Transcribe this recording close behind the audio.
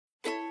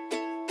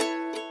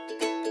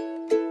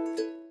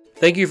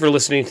Thank you for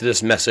listening to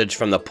this message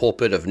from the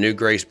pulpit of New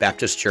Grace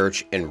Baptist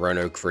Church in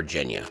Roanoke,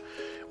 Virginia.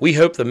 We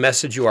hope the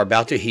message you are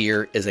about to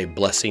hear is a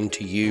blessing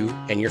to you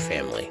and your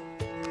family.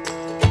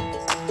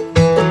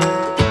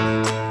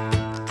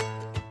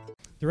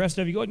 The rest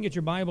of you, go ahead and get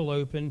your Bible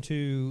open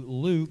to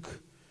Luke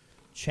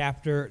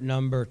chapter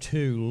number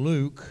 2.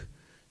 Luke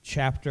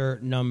chapter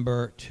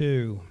number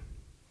 2.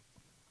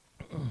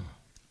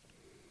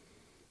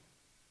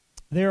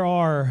 There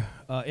are,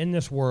 in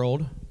this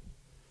world,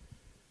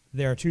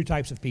 there are two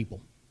types of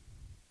people.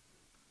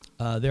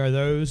 There are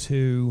those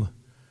who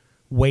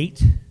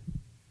wait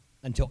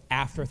until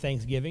after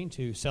Thanksgiving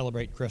to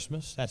celebrate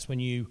Christmas. That's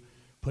when you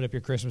put up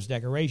your Christmas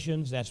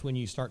decorations. That's when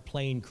you start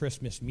playing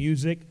Christmas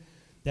music.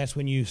 That's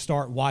when you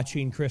start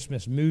watching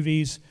Christmas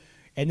movies.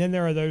 And then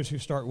there are those who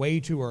start way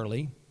too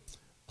early,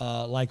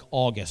 like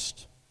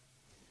August.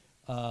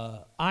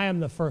 I am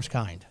the first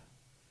kind.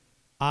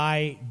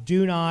 I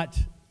do not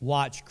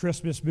watch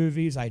Christmas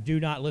movies. I do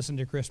not listen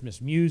to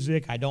Christmas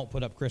music. I don't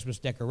put up Christmas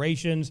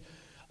decorations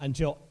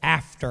until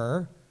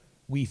after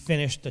we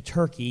finish the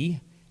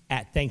turkey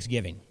at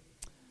Thanksgiving.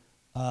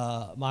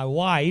 My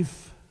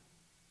wife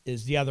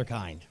is the other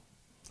kind.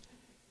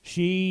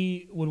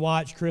 She would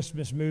watch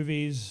Christmas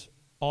movies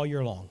all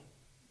year long.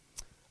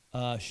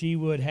 She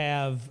would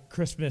have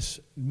Christmas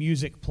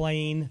music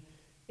playing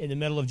in the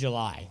middle of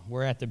July.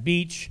 We're at the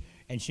beach,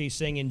 and she's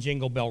singing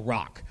Jingle Bell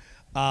Rock.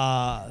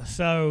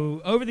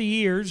 So over the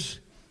years,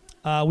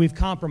 we've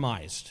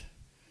compromised.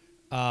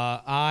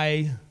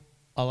 I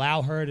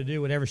allow her to do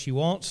whatever she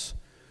wants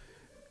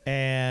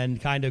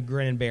and kind of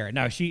grin and bear it.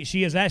 Now,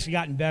 she has actually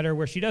gotten better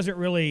where she doesn't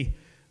really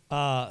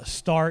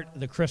start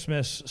the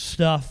Christmas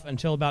stuff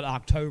until about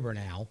October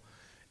now.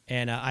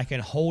 And I can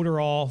hold her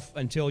off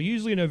until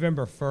usually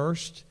November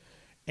 1st.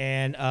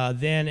 And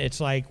then it's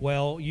like,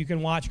 well, you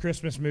can watch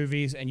Christmas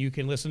movies and you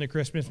can listen to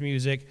Christmas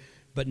music,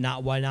 but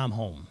not when I'm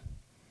home.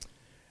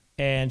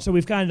 And so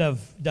we've kind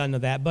of done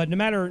that. But no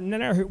matter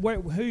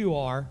who you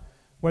are,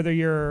 whether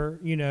you're,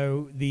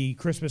 the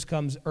Christmas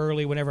comes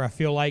early whenever I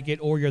feel like it,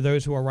 or you're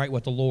those who are right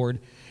with the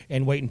Lord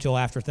and wait until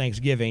after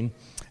Thanksgiving,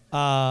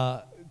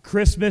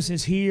 Christmas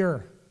is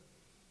here.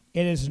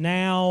 It is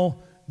now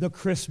the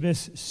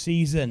Christmas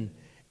season.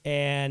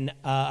 And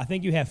I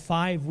think you have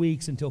 5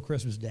 weeks until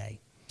Christmas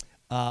Day,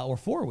 or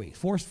 4 weeks,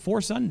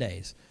 four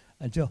Sundays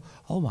until,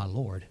 oh my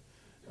Lord.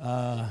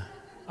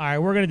 All right,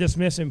 we're going to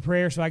dismiss in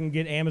prayer so I can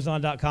get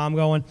Amazon.com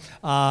going.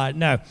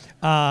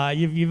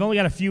 You've only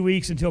got a few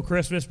weeks until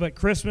Christmas, but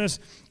Christmas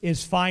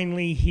is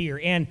finally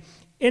here. And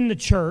in the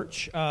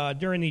church,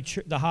 during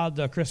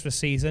the Christmas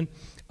season,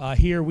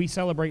 here we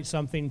celebrate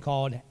something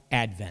called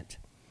Advent.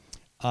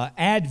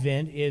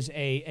 Advent is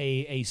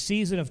a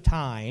season of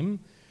time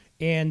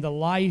in the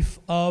life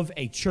of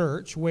a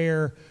church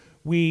where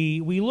we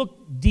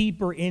look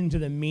deeper into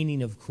the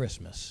meaning of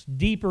Christmas,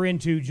 deeper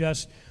into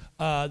just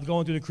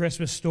going through the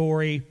Christmas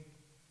story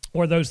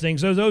or those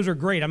things. Those are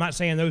great. I'm not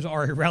saying those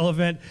are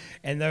irrelevant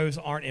and those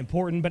aren't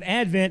important, but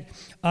Advent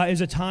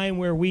is a time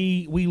where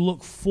we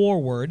look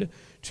forward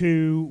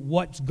to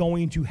what's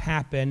going to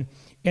happen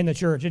in the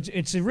church.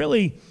 It's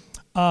really,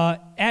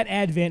 at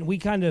Advent, we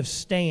kind of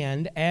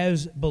stand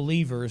as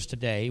believers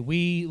today.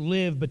 We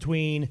live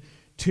between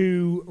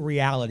two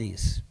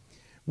realities.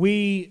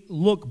 We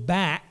look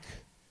back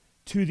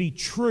to the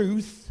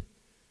truth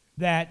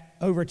that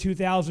over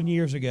 2,000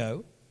 years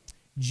ago,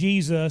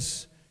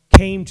 Jesus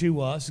came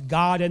to us,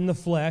 God in the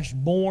flesh,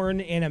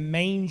 born in a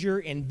manger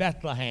in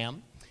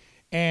Bethlehem,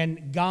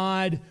 and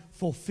God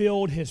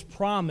fulfilled his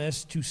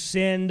promise to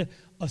send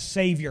a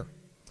Savior,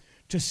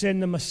 to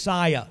send the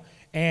Messiah,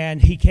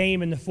 and he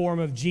came in the form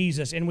of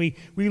Jesus. And we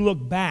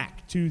look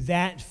back to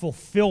that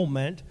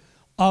fulfillment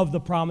of the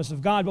promise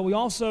of God, but we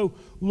also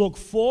look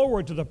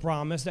forward to the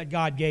promise that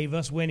God gave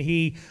us when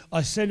he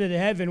ascended to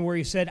heaven, where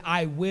he said,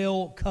 I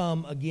will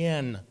come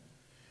again.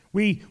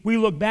 We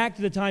look back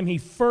to the time he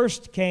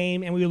first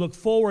came, and we look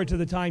forward to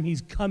the time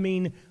he's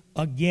coming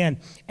again.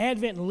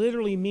 Advent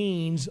literally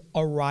means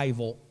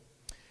arrival.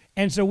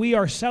 And so we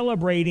are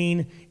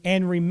celebrating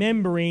and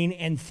remembering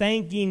and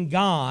thanking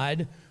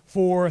God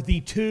for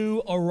the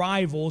two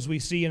arrivals we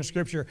see in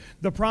Scripture.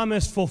 The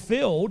promise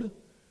fulfilled,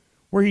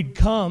 where he'd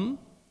come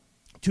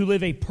to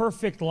live a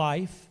perfect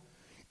life,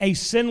 a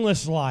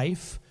sinless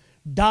life,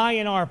 die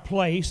in our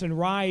place and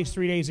rise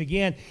 3 days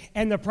again.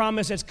 And the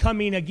promise that's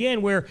coming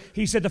again, where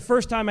he said, the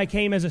first time I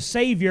came as a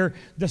Savior,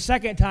 the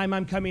second time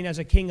I'm coming as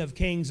a King of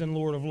Kings and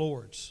Lord of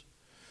Lords.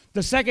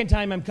 The second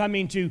time I'm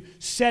coming to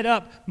set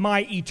up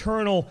my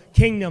eternal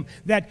kingdom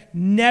that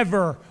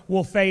never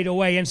will fade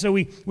away. And so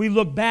we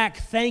look back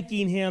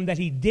thanking him that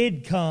he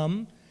did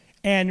come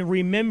and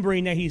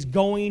remembering that he's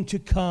going to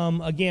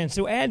come again.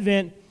 So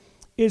Advent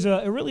is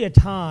really a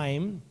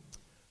time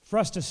for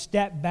us to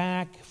step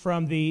back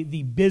from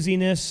the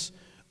busyness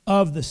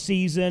of the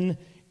season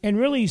and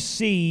really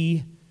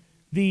see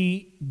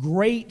the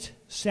great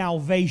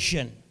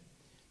salvation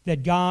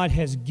that God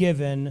has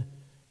given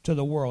to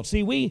the world.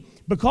 See,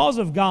 because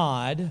of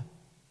God,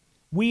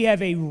 we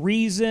have a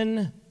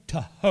reason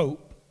to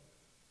hope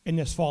in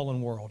this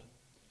fallen world.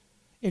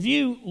 If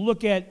you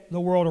look at the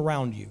world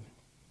around you,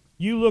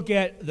 you look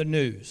at the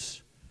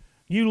news,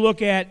 you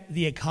look at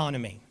the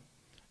economy,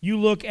 you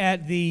look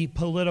at the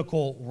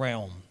political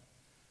realm,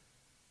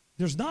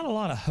 there's not a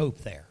lot of hope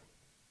there.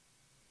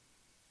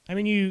 I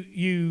mean,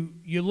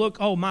 you look,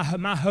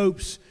 my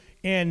hopes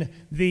in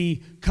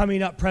the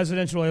coming up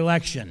presidential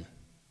election.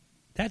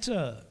 That's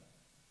a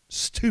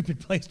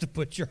stupid place to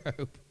put your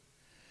hope.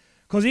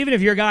 Because even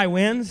if your guy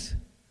wins,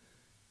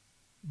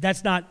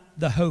 that's not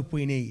the hope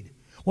we need.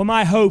 Well,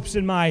 my hopes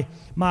in my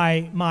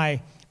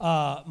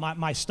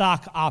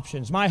stock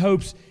options, my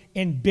hopes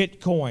in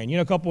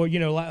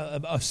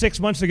Bitcoin. 6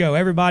 months ago,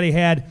 everybody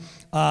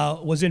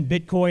was in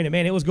Bitcoin, and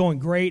man, it was going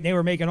great. They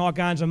were making all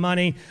kinds of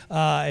money.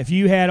 If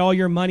you had all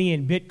your money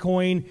in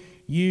Bitcoin,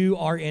 you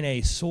are in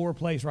a sore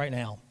place right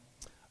now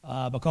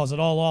because it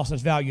all lost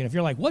its value. And if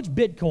you're like, what's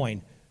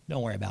Bitcoin?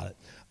 Don't worry about it.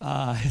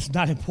 It's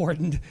not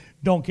important.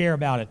 Don't care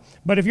about it.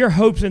 But if your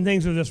hopes in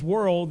things of this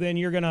world, then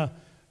you're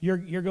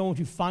going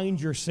to find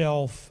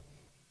yourself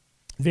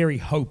very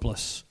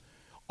hopeless.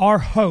 Our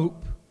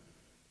hope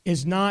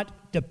is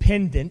not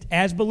dependent,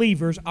 as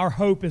believers, our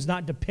hope is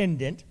not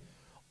dependent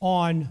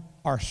on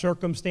our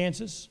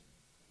circumstances.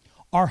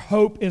 Our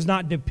hope is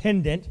not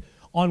dependent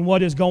on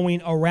what is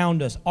going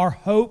around us. Our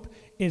hope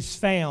is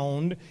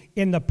found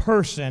in the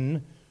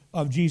person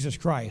of Jesus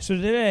Christ. So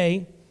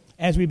today,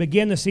 as we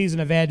begin the season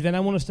of Advent, I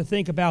want us to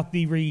think about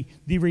the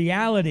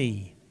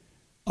reality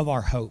of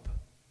our hope,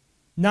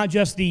 not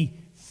just the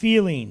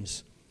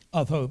feelings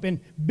of hope. And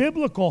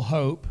biblical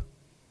hope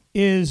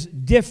is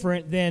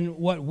different than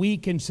what we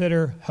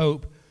consider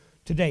hope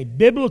today.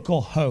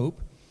 Biblical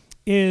hope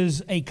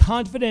is a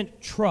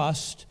confident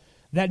trust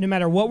that no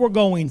matter what we're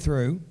going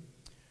through,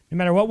 no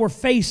matter what we're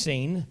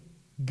facing,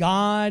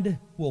 God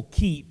will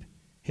keep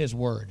His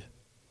word.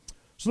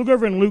 So look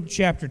over in Luke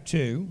chapter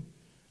 2.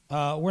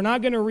 We're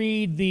not going to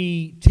read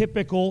the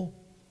typical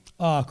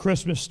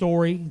Christmas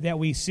story that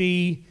we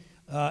see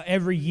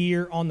every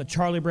year on the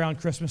Charlie Brown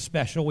Christmas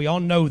special. We all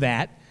know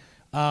that.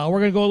 We're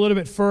going to go a little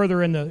bit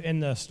further in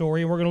the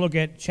story, and we're going to look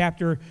at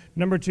chapter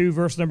number 2,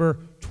 verse number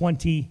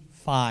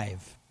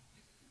 25.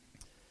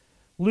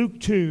 Luke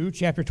 2,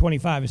 chapter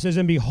 25. It says,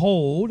 "And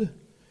behold,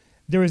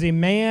 there was a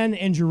man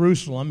in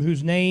Jerusalem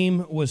whose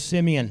name was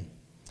Simeon.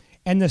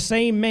 And the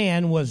same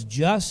man was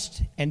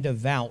just and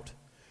devout,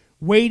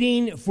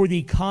 waiting for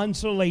the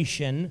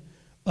consolation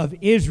of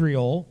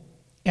Israel,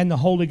 and the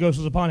Holy Ghost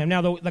was upon him."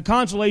 Now, the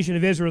consolation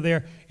of Israel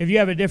there, if you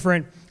have a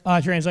different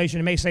translation,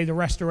 it may say the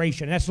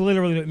restoration. That's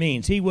literally what it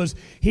means. He was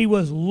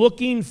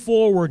looking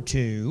forward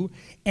to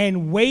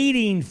and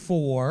waiting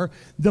for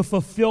the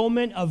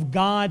fulfillment of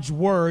God's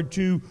word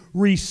to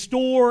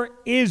restore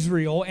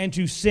Israel and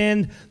to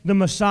send the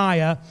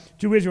Messiah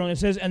to Israel. And it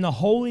says, "And the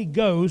Holy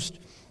Ghost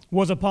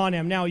was upon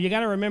him." Now, you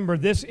got to remember,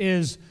 this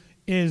is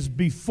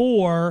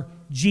before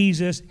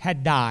Jesus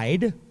had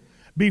died,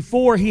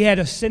 before he had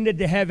ascended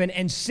to heaven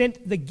and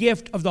sent the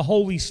gift of the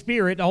Holy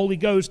Spirit, the Holy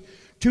Ghost,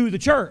 to the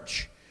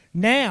church.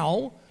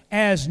 Now,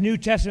 as New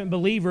Testament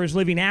believers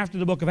living after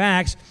the book of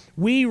Acts,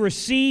 we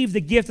receive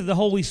the gift of the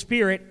Holy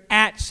Spirit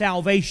at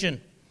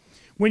salvation.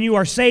 When you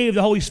are saved,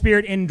 the Holy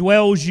Spirit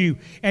indwells you,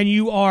 and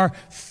you are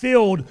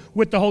filled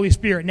with the Holy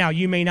Spirit. Now,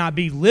 you may not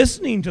be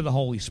listening to the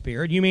Holy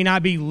Spirit. You may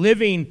not be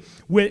living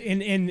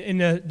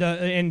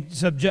in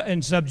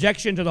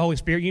subjection to the Holy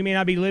Spirit. You may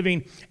not be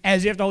living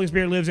as if the Holy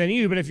Spirit lives in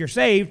you. But if you're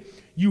saved,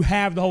 you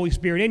have the Holy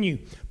Spirit in you.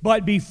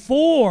 But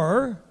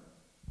before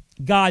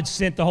God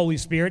sent the Holy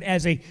Spirit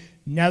as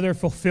another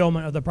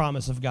fulfillment of the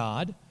promise of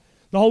God,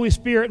 the Holy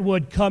Spirit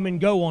would come and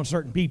go on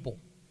certain people.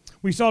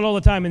 We saw it all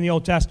the time in the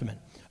Old Testament.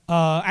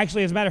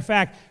 Actually, as a matter of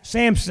fact,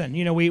 Samson,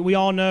 we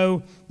all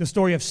know the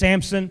story of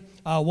Samson,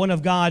 one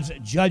of God's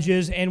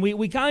judges, and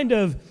we kind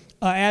of,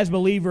 as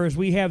believers,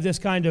 we have this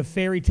kind of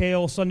fairy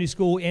tale Sunday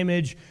school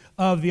image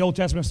of the Old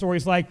Testament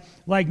stories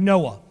like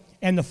Noah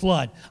and the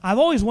flood. I've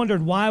always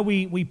wondered why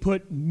we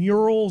put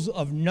murals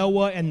of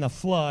Noah and the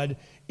flood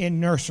in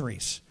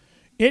nurseries.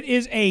 It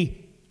is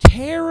a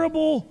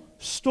terrible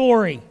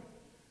story.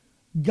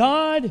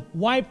 God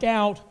wiped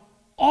out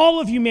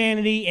all of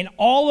humanity and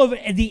all of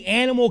the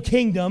animal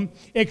kingdom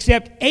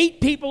except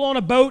 8 people on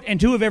a boat and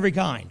 2 of every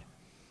kind.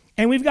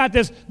 And we've got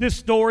this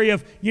story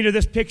of,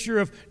 this picture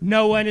of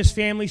Noah and his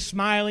family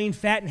smiling,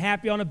 fat and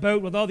happy on a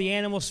boat with all the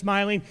animals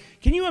smiling.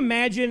 Can you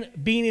imagine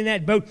being in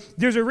that boat?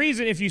 There's a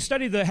reason, if you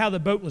study how the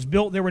boat was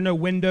built, there were no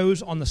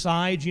windows on the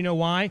sides. You know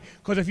why?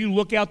 Because if you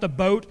look out the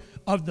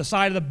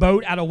side of the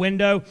boat out a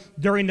window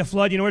during the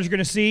flood, you know what you're going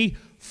to see?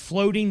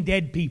 Floating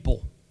dead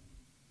people.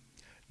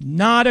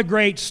 Not a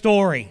great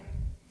story.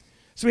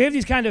 So we have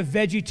these kind of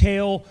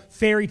VeggieTale,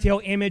 fairy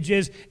tale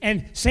images,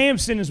 and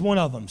Samson is one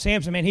of them.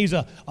 Samson, man, he's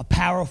a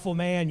powerful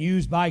man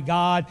used by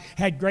God,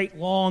 had great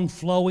long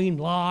flowing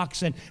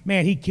locks, and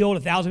man, he killed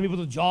 1,000 people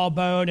with a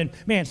jawbone, and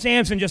man,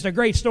 Samson, just a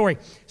great story.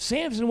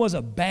 Samson was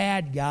a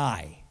bad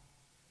guy.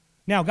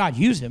 Now, God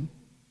used him,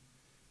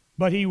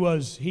 but he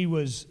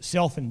was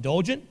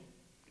self-indulgent,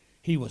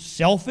 he was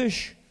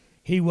selfish,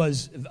 He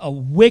was a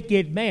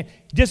wicked man,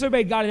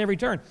 disobeyed God at every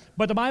turn.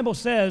 But the Bible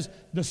says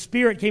the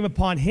Spirit came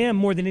upon him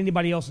more than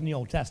anybody else in the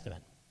Old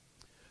Testament.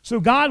 So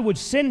God would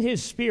send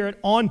his Spirit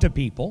onto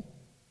people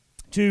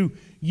to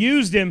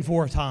use them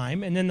for a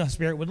time, and then the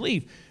Spirit would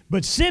leave.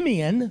 But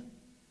Simeon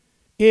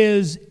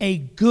is a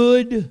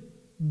good,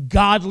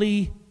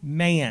 godly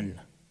man.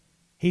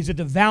 He's a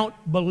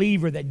devout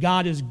believer that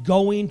God is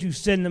going to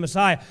send the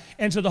Messiah.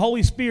 And so the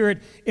Holy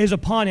Spirit is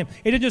upon him.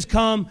 It didn't just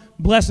come,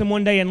 bless him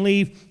one day and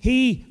leave.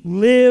 He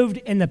lived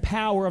in the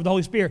power of the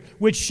Holy Spirit,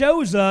 which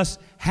shows us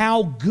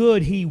how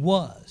good he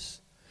was,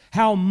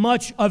 how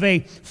much of a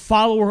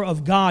follower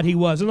of God he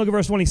was. And look at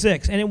verse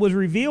 26. And it was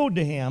revealed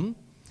to him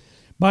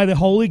by the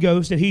Holy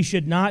Ghost that he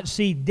should not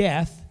see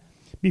death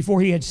before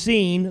he had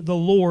seen the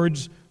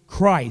Lord's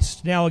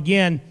Christ. Now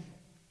again,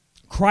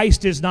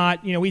 Christ is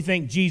not, we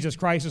think Jesus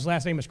Christ, his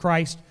last name is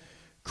Christ.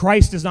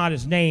 Christ is not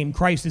his name.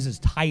 Christ is his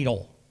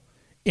title.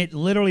 It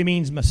literally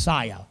means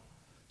Messiah.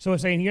 So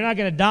it's saying you're not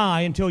going to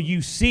die until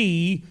you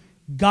see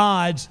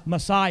God's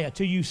Messiah,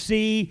 till you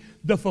see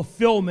the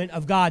fulfillment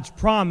of God's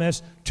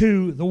promise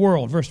to the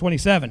world. Verse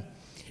 27.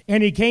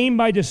 And he came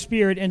by the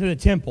Spirit into the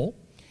temple,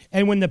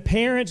 and when the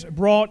parents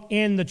brought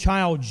in the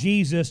child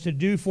Jesus to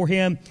do for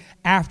him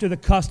after the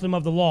custom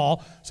of the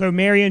law, so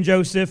Mary and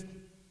Joseph,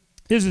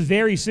 this is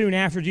very soon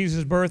after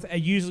Jesus' birth.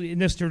 Usually in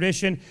this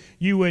tradition,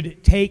 you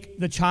would take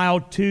the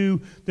child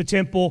to the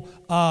temple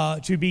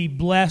to be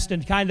blessed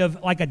and kind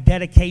of like a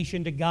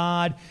dedication to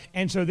God.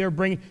 And so they're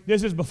bringing,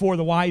 this is before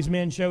the wise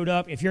men showed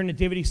up. If your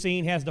nativity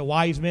scene has the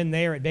wise men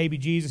there at baby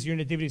Jesus, your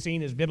nativity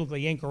scene is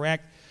biblically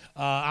incorrect.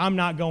 I'm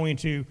not going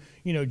to,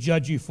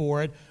 judge you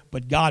for it,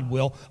 but God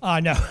will.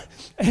 No.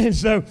 And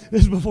so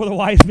this is before the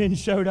wise men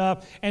showed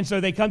up. And so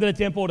they come to the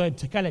temple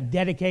to kind of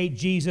dedicate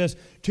Jesus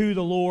to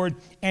the Lord.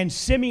 And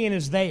Simeon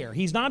is there.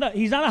 He's not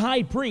a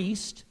high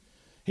priest.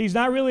 He's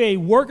not really a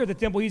worker at the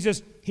temple.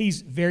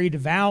 He's very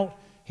devout.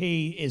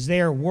 He is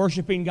there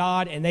worshiping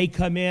God, and they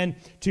come in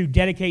to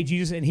dedicate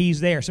Jesus, and he's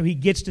there. So he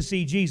gets to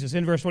see Jesus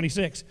in verse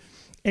 26.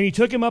 And he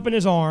took him up in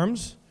his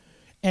arms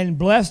and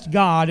blessed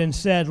God and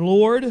said,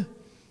 Lord,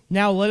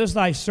 now let us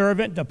thy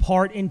servant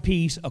depart in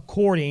peace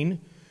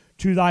according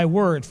to thy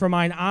word. For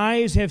mine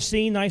eyes have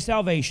seen thy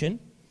salvation,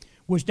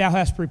 which thou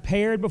hast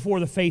prepared before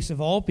the face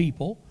of all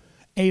people,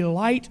 a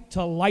light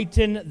to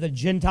lighten the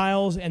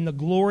Gentiles and the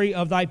glory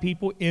of thy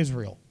people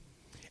Israel.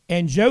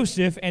 And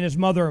Joseph and his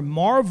mother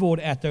marveled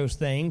at those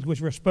things which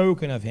were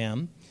spoken of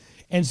him.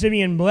 And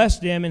Simeon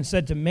blessed him and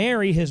said to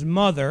Mary his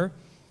mother,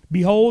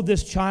 Behold,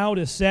 this child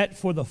is set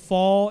for the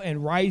fall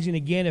and rising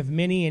again of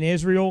many in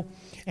Israel,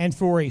 and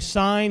for a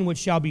sign which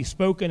shall be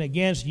spoken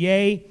against.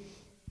 Yea,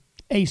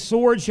 a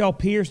sword shall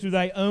pierce through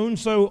thy own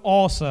soul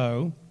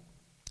also,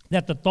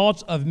 that the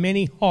thoughts of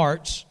many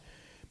hearts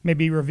may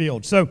be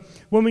revealed. So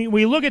when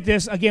we look at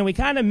this, again, we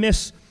kind of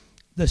miss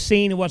the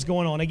scene of what's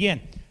going on.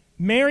 Again,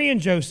 Mary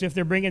and Joseph,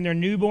 they're bringing their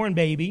newborn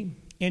baby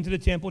into the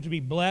temple to be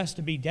blessed,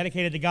 to be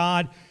dedicated to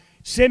God.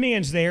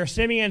 Simeon's there.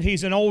 Simeon,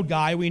 he's an old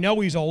guy. We know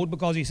he's old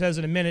because he says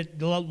in a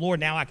minute, Lord,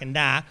 now I can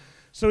die.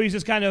 So he's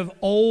this kind of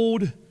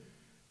old,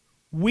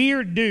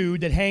 weird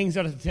dude that hangs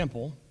out at the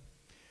temple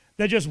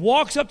that just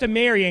walks up to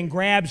Mary and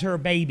grabs her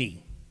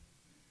baby.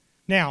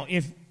 Now,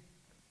 if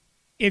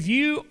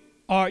you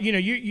are,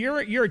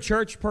 you're a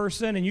church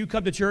person and you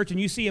come to church and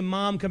you see a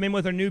mom come in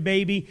with her new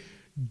baby,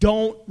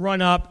 don't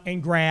run up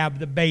and grab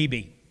the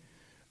baby.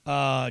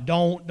 To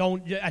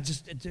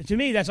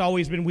me, that's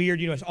always been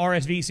weird. It's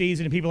RSV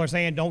season and people are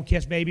saying don't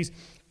kiss babies.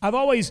 I've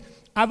always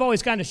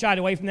kind of shied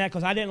away from that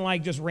because I didn't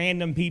like just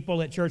random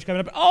people at church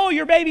coming up, oh,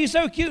 your baby's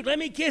so cute, let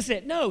me kiss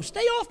it. No,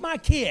 stay off my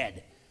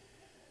kid.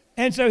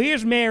 And so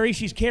here's Mary.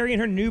 She's carrying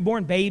her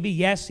newborn baby.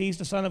 Yes, he's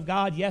the Son of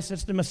God. Yes,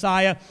 it's the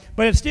Messiah.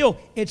 But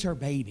it's her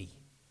baby.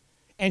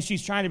 And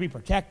she's trying to be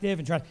protective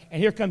and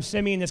here comes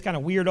Simeon, this kind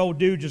of weird old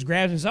dude, just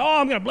grabs and says, oh,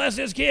 I'm going to bless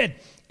this kid.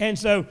 And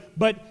so,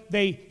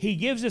 he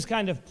gives this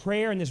kind of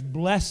prayer and this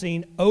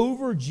blessing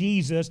over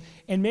Jesus,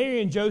 and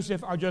Mary and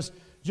Joseph are just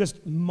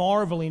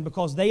marveling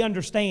because they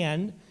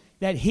understand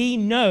that he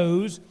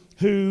knows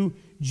who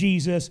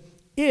Jesus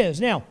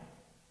is. Now,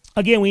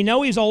 again, we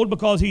know he's old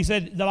because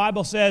the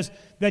Bible says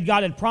that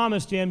God had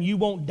promised him, you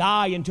won't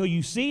die until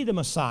you see the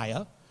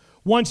Messiah.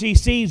 Once he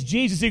sees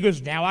Jesus, he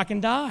goes, now I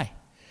can die.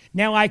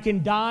 Now I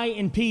can die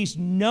in peace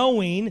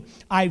knowing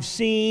I've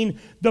seen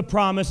the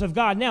promise of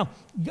God. Now,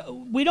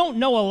 we don't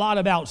know a lot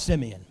about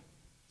Simeon.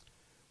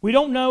 We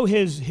don't know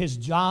his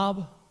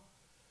job.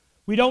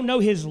 We don't know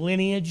his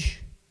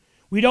lineage.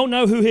 We don't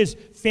know who his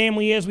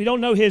family is. We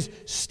don't know his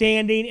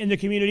standing in the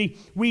community.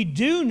 We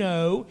do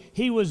know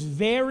he was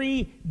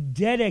very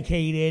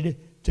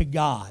dedicated to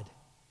God.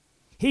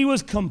 He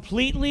was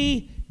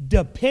completely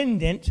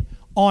dependent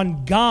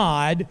on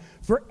God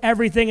for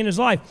everything in his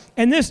life.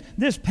 And this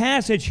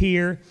passage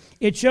here,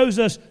 it shows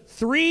us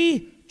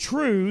three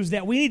truths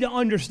that we need to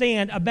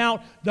understand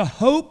about the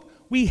hope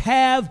we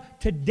have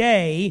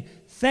today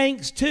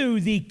thanks to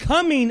the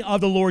coming of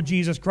the Lord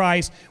Jesus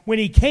Christ when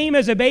he came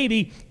as a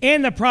baby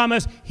and the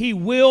promise he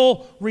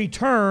will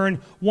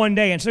return one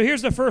day. And so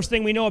here's the first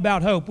thing we know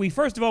about hope.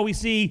 First of all, we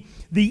see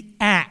the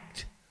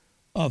act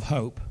of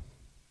hope.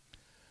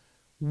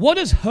 What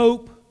does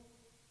hope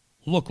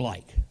look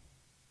like?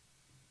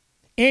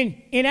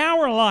 In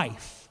our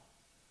life,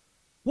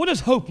 what does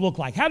hope look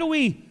like? How do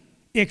we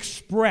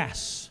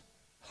express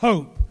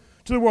hope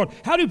to the world?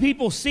 How do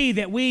people see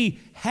that we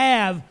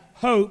have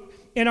hope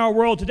in our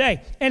world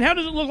today? And how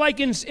does it look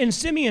like in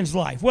Simeon's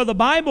life? Well, the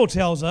Bible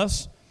tells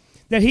us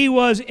that he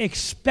was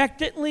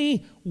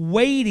expectantly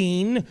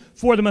waiting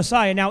for the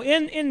Messiah. Now,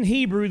 in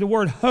Hebrew, the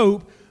word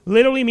hope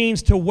literally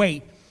means to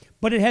wait,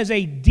 but it has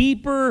a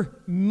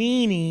deeper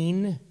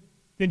meaning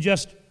than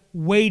just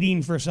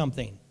waiting for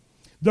something.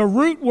 The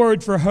root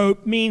word for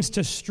hope means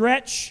to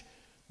stretch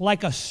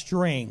like a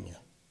string.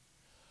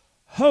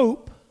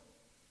 Hope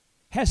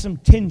has some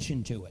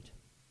tension to it.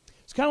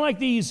 It's kind of like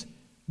these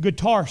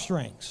guitar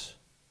strings.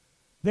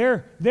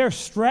 They're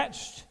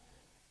stretched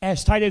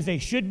as tight as they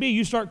should be.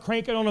 You start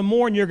cranking on them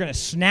more and you're going to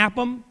snap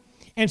them.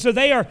 And so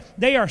they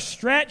are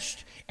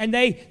stretched and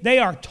they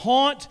are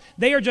taut.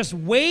 They are just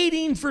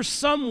waiting for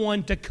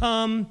someone to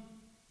come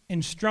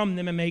and strum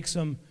them and make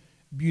some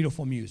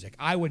beautiful music.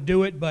 I would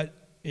do it, but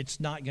it's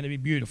not going to be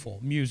beautiful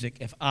music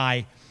if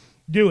I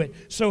do it.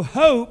 So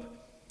hope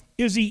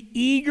is the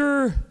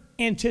eager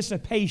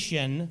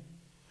anticipation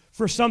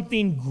for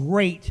something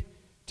great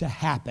to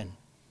happen.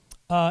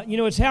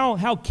 It's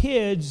how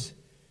kids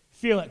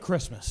feel at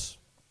Christmas.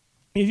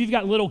 If you've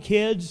got little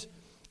kids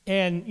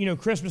and,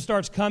 Christmas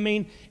starts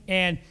coming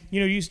and,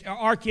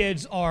 our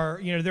kids are,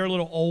 they're a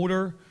little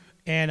older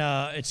and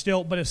it's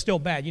still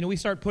bad. We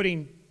start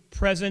putting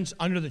presents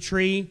under the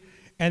tree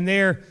and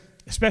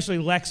especially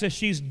Lexus,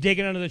 she's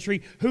digging under the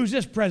tree. Who's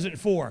this present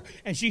for?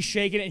 And she's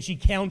shaking it and she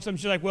counts them.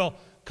 She's like, well,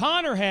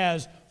 Connor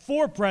has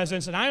 4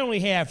 presents and I only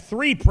have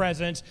 3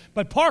 presents,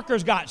 but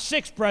Parker's got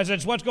 6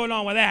 presents. What's going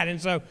on with that?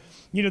 And so,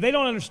 they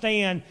don't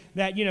understand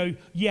that,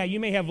 you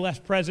may have less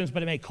presents,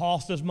 but it may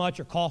cost as much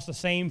or cost the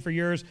same for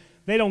yours.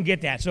 They don't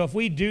get that. So if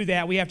we do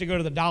that, we have to go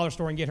to the dollar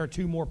store and get her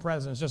 2 more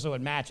presents just so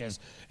it matches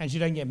and she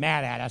doesn't get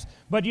mad at us.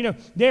 But,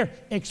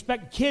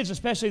 kids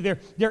especially,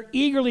 they're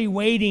eagerly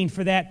waiting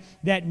for that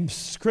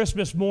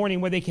Christmas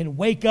morning where they can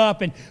wake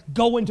up and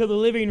go into the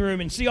living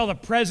room and see all the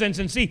presents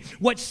and see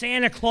what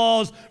Santa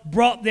Claus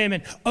brought them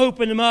and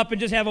open them up and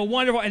just have a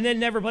wonderful, and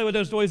then never play with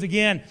those toys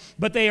again.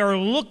 But they are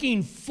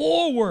looking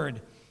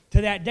forward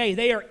to that day.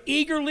 They are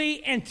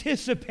eagerly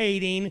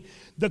anticipating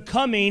the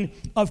coming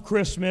of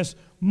Christmas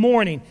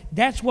morning.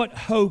 That's what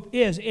hope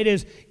is. It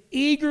is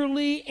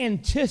eagerly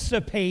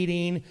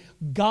anticipating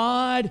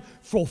God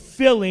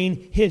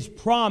fulfilling his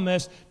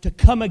promise to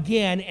come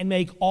again and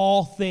make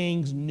all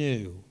things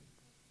new.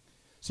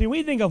 See, when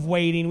we think of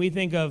waiting, we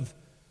think of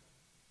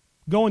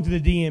going to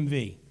the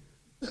DMV.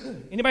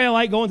 Anybody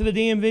like going to the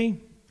DMV?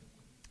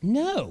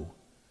 No.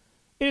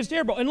 It is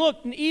terrible. And look,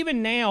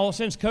 even now,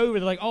 since COVID,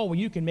 they're like, oh, well,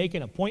 you can make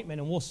an appointment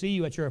and we'll see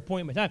you at your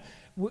appointment time.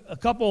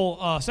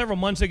 Several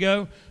months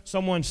ago,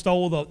 someone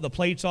stole the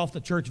plates off the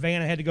church van.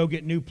 I had to go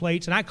get new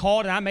plates. And I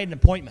called and I made an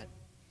appointment.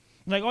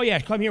 I'm like, oh, yeah,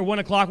 come here 1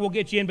 o'clock. We'll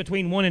get you in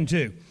between 1 and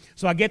 2.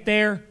 So I get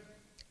there.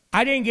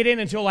 I didn't get in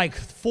until like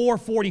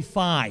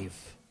 4:45.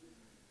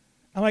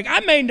 I'm like, I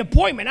made an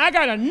appointment. I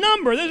got a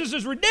number. This is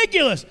just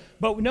ridiculous.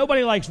 But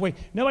nobody likes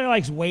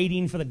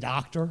waiting for the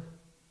doctor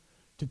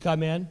to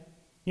come in.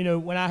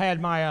 When I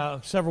had my,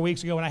 several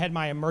weeks ago, when I had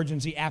my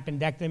emergency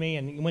appendectomy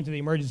and went to the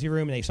emergency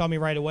room and they saw me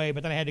right away,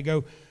 but then I had to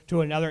go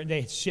to another,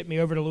 they shipped me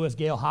over to Lewis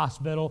Gale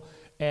Hospital,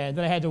 and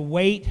then I had to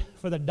wait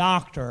for the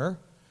doctor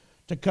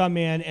to come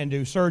in and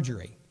do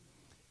surgery.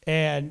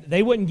 And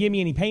they wouldn't give me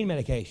any pain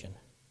medication.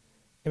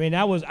 I mean,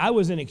 I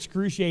was in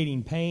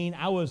excruciating pain.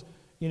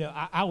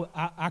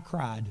 I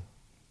cried.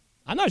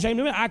 I'm not ashamed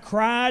of it. I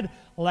cried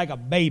like a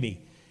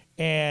baby.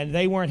 And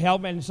they weren't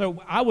helping. And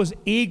so I was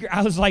eager.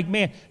 I was like,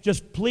 man,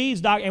 just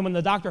please, doc. And when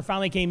the doctor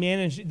finally came in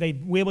and they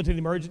wheeled to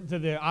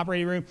the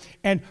operating room,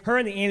 and her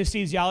and the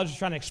anesthesiologist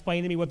trying to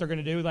explain to me what they're going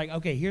to do. Like,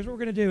 okay, here's what we're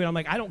going to do. And I'm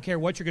like, I don't care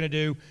what you're going to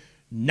do.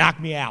 Knock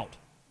me out.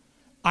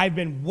 I've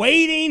been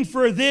waiting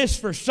for this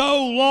for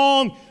so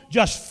long.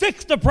 Just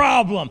fix the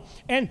problem.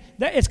 And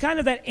it's kind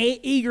of that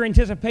eager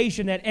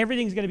anticipation that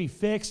everything's going to be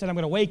fixed and I'm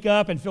going to wake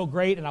up and feel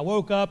great. And I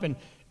woke up and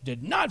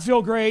did not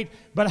feel great,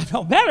 but I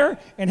felt better,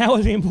 and that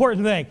was the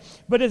important thing.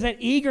 But it's that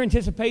eager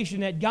anticipation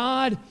that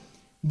God,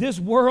 this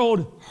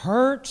world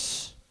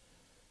hurts.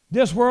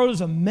 This world is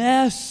a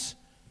mess.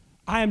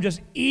 I am just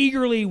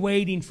eagerly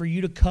waiting for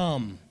you to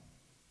come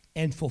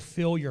and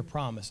fulfill your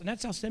promise. And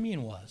that's how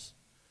Simeon was.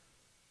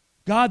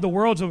 God, the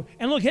world's and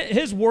look,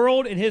 his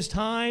world in his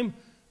time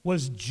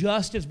was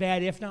just as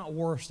bad, if not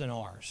worse, than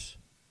ours.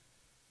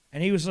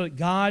 And he was like,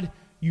 God,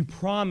 you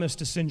promised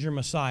to send your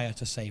Messiah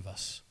to save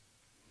us.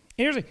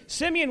 And here's the thing,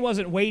 Simeon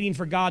wasn't waiting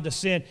for God to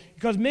send,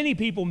 because many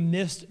people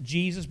missed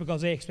Jesus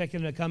because they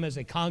expected him to come as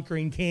a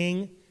conquering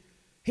king.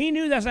 He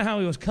knew that's not how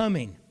he was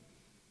coming.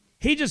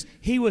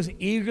 He was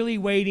eagerly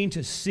waiting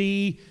to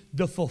see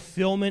the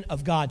fulfillment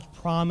of God's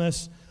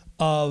promise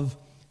of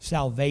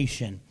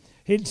salvation.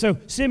 And so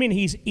Simeon,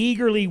 he's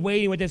eagerly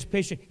waiting with this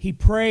petition. He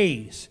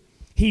prays.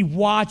 He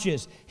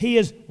watches. He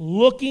is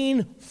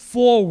looking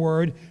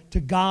forward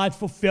to God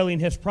fulfilling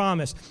his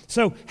promise.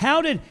 So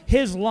how did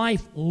his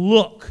life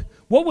look?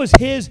 What was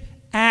his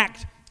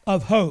act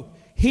of hope?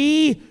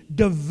 He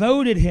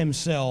devoted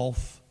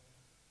himself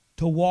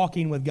to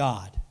walking with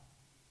God.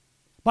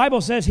 The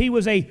Bible says he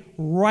was a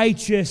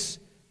righteous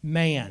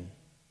man.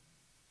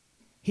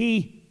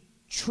 He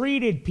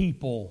treated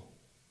people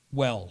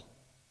well.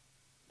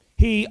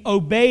 He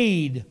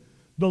obeyed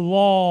the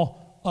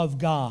law of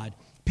God.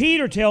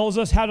 Peter tells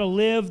us how to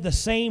live the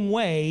same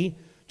way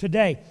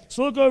today.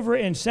 So look over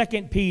in 2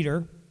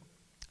 Peter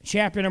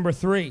chapter number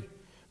 3,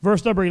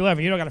 verse number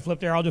 11. You don't got to flip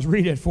there. I'll just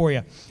read it for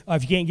you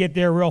if you can't get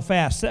there real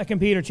fast. 2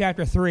 Peter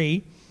chapter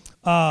 3,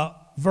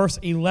 verse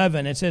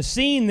 11. It says,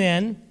 "Seeing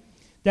then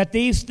that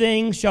these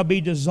things shall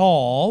be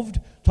dissolved,"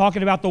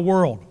 talking about the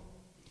world.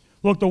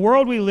 Look, the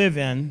world we live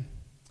in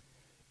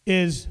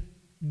is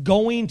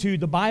going to,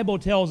 the Bible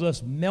tells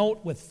us,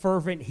 melt with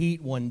fervent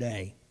heat one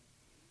day.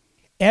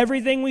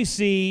 Everything we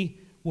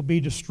see will be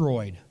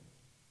destroyed.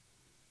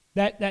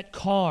 That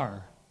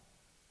car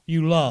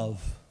you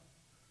love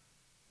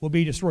will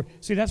be destroyed.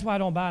 See, that's why I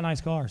don't buy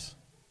nice cars.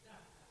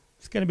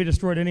 It's going to be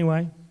destroyed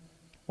anyway.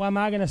 Why am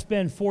I going to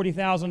spend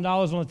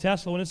 $40,000 on a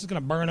Tesla when it's just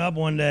going to burn up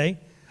one day?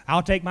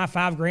 I'll take my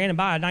 $5,000 and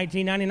buy a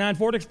 1999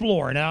 Ford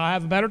Explorer, and I'll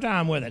have a better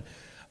time with it.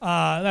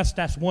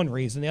 That's one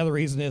reason. The other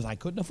reason is I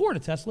couldn't afford a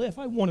Tesla if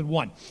I wanted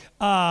one.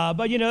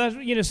 But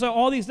so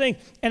all these things.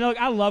 And look,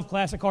 I love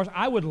classic cars.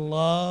 I would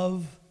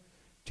love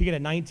to get a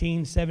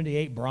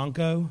 1978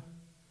 Bronco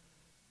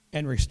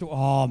and restore.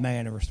 Oh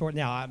man, and restore it.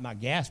 Now my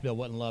gas bill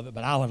wouldn't love it,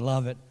 but I would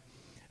love it.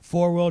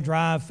 4-wheel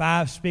drive,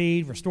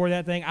 5-speed, restore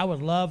that thing. I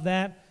would love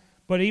that.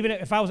 But even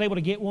if I was able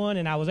to get one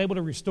and I was able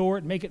to restore it,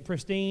 and make it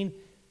pristine,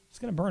 it's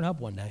going to burn up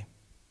one day.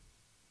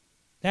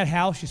 That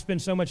house you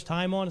spend so much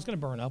time on, it's going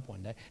to burn up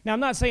one day. Now, I'm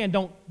not saying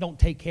don't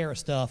take care of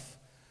stuff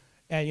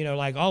and,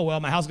 like, oh, well,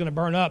 my house is going to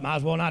burn up. Might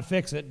as well not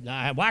fix it.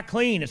 Why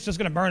clean? It's just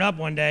going to burn up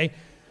one day.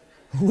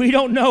 We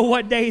don't know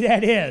what day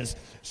that is.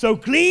 So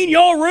clean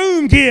your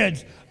room,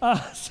 kids.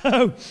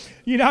 I'm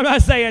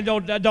not saying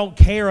don't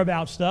care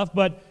about stuff,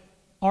 but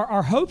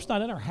our hope's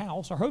not in our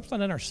house. Our hope's not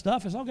in our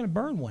stuff. It's all going to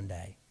burn one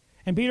day.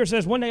 And Peter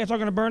says, one day it's all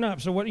going to burn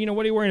up. So what are you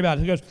worrying about?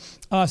 He goes,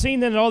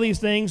 "Seeing then that all these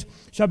things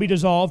shall be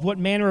dissolved, what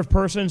manner of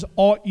persons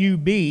ought you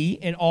be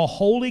in all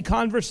holy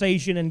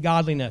conversation and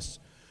godliness,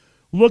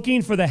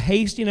 looking for the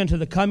hasting unto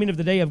the coming of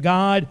the day of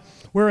God,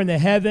 wherein the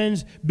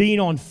heavens, being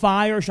on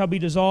fire, shall be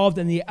dissolved,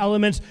 and the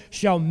elements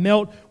shall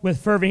melt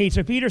with fervent heat."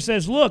 So Peter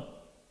says, look,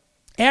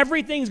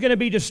 everything's going to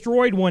be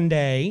destroyed one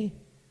day.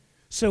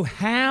 So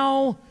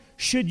how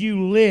should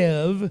you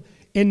live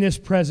in this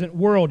present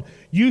world?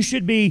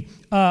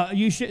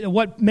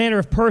 What manner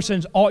of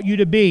persons ought you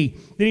to be?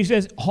 Then he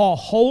says,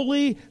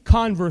 holy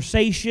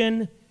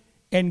conversation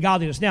and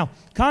godliness. Now,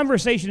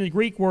 conversation in the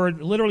Greek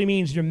word literally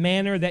means your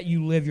manner that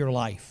you live your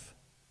life.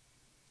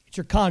 It's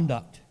your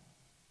conduct.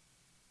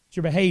 It's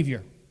your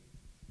behavior.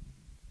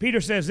 Peter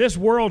says this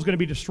world's going to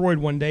be destroyed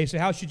one day, so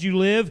how should you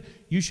live?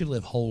 You should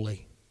live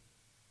holy.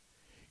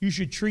 You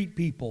should treat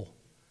people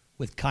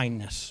with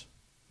kindness.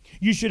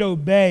 You should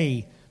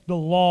obey the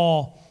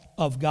law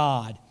of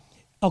God.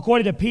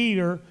 According to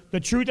Peter, the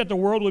truth that the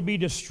world would be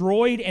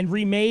destroyed and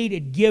remade,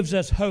 it gives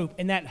us hope.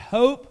 And that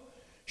hope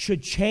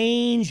should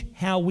change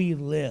how we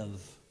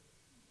live.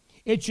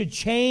 It should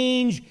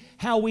change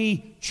how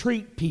we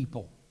treat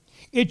people.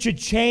 It should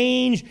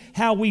change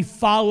how we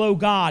follow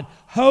God.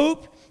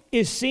 Hope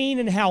is seen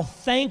in how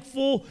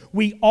thankful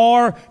we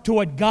are to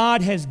what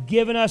God has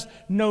given us,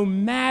 no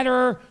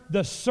matter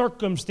the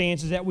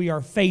circumstances that we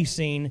are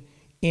facing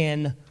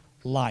in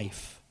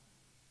life.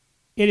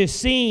 It is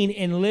seen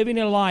in living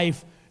a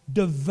life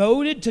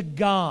devoted to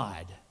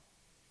God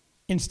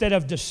instead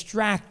of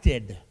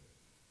distracted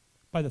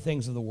by the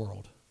things of the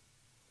world.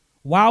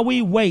 While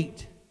we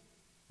wait,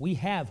 we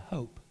have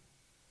hope.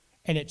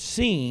 And it's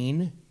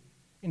seen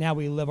in how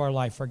we live our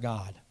life for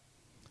God.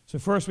 So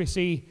first we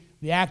see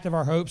the act of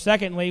our hope.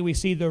 Secondly, we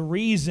see the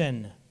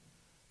reason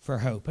for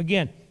hope.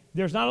 Again,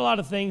 there's not a lot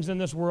of things in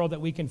this world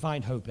that we can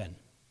find hope in.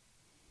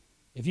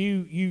 If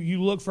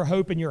you look for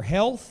hope in your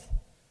health,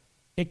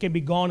 it can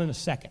be gone in a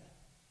second.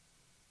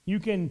 You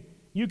can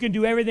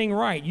do everything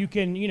right. You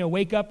can,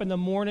 wake up in the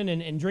morning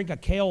and drink a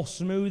kale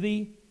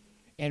smoothie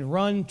and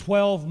run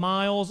 12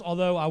 miles,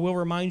 although I will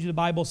remind you the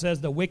Bible says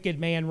the wicked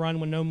man run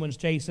when no one's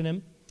chasing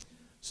him.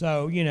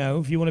 So,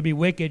 if you want to be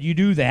wicked, you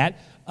do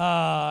that.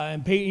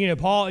 And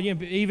Paul,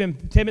 even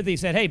Timothy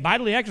said, hey,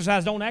 bodily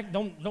exercise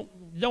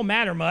don't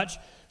matter much.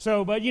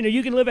 So, but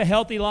you can live a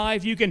healthy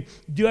life. You can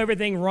do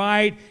everything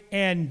right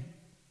and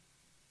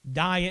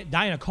die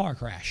in a car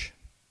crash.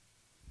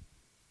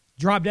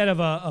 Drop dead of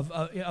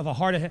a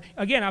heart attack.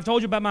 Again, I've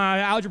told you about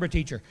my algebra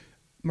teacher.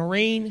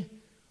 Marine,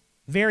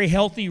 very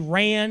healthy,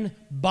 ran,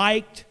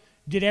 biked,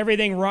 did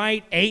everything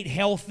right, ate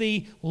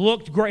healthy,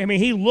 looked great.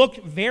 He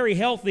looked very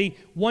healthy.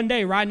 One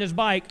day, riding his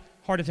bike,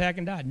 heart attack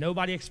and died.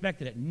 Nobody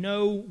expected it.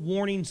 No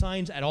warning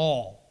signs at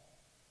all.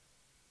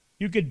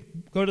 You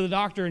could go to the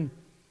doctor and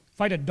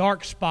fight a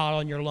dark spot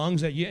on your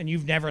lungs and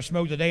you've never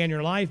smoked a day in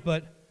your life,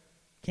 but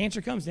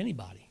cancer comes to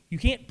anybody. You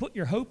can't put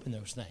your hope in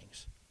those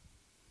things.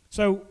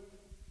 So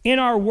in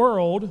our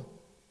world,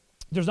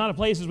 there's not a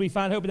place as we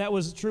find hope, and that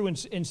was true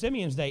in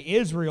Simeon's day.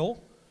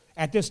 Israel,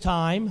 at this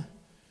time,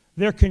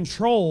 they're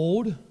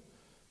controlled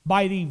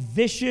by the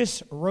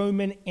vicious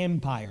Roman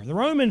Empire. The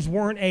Romans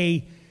weren't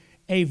a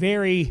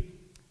very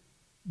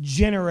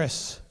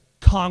generous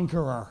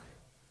conqueror.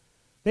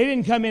 They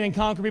didn't come in and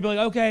conquer people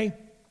like, okay,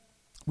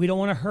 we don't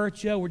want to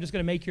hurt you, we're just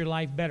going to make your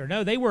life better.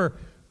 No, they were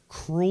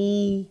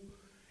cruel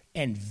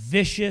and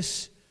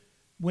vicious.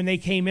 When they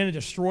came in and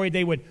destroyed,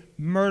 they would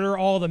murder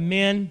all the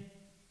men.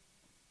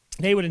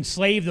 They would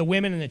enslave the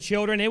women and the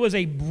children. It was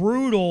a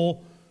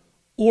brutal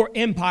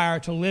empire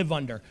to live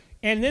under.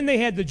 And then they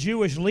had the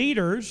Jewish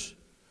leaders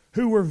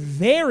who were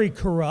very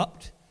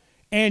corrupt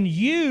and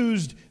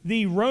used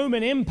the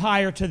Roman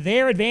Empire to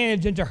their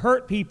advantage and to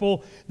hurt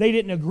people they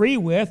didn't agree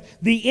with.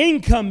 The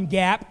income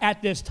gap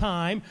at this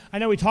time, I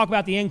know we talk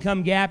about the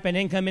income gap and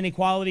income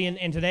inequality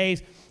in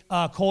today's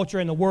culture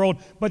in the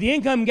world, but the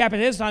income gap at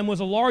this time was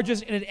the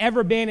largest it had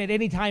ever been at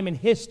any time in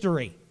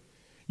history.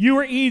 You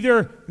were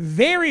either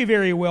very,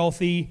 very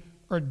wealthy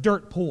or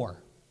dirt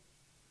poor.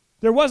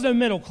 There was no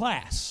middle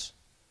class.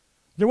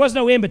 There was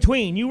no in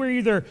between. You were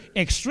either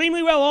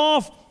extremely well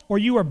off or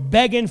you were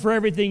begging for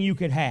everything you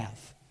could have.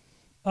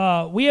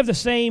 We have the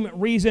same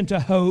reason to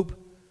hope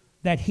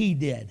that he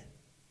did.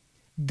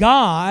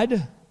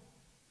 God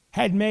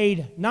had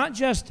made not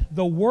just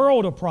the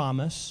world a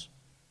promise,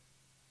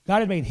 God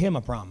had made him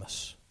a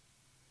promise.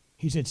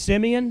 He said,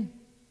 Simeon,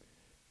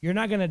 you're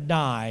not going to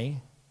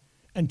die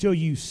until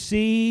you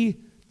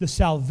see the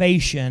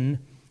salvation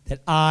that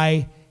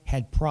I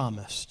had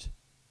promised.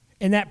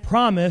 And that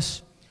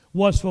promise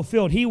was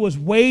fulfilled. He was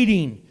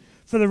waiting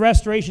for the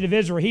restoration of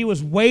Israel. He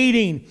was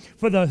waiting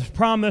for the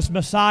promised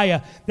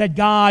Messiah that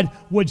God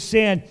would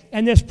send.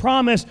 And this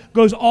promise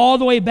goes all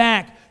the way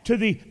back to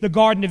the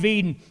Garden of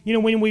Eden. You know,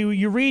 when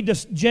you read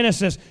this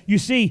Genesis, you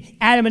see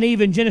Adam and Eve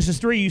in Genesis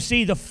 3. You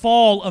see the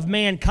fall of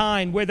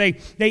mankind where they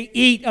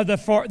eat of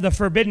the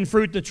forbidden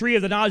fruit, the tree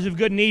of the knowledge of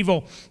good and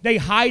evil. They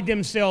hide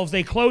themselves.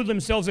 They clothe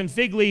themselves in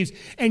fig leaves.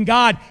 And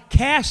God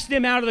casts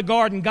them out of the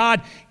garden.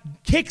 God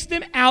kicks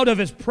them out of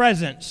his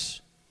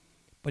presence.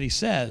 But he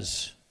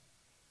says,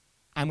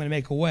 I'm going to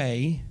make a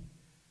way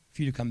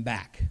for you to come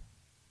back.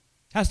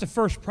 That's the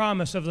first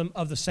promise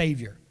of the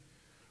Savior.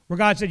 Where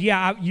God said,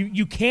 yeah,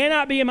 you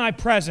cannot be in my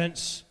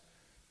presence,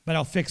 but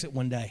I'll fix it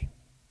one day.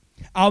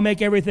 I'll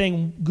make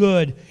everything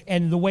good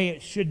and the way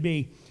it should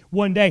be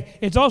one day.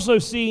 It's also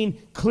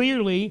seen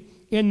clearly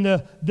in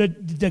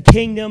the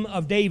kingdom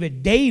of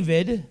David.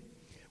 David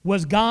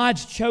was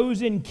God's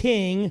chosen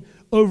king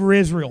over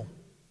Israel.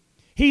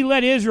 He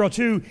led Israel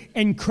to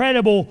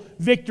incredible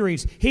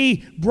victories.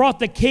 He brought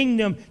the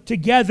kingdom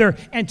together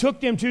and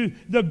took them to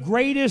the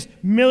greatest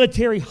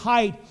military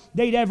height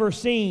they'd ever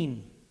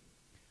seen.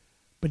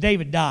 But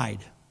David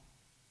died.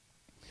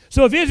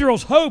 So if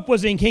Israel's hope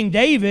was in King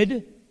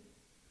David,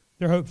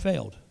 their hope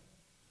failed.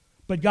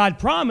 But God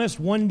promised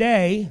one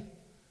day,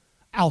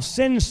 I'll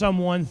send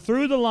someone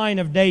through the line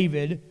of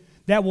David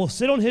that will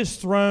sit on his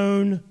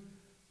throne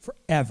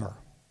forever.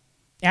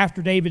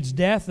 After David's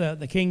death,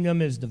 the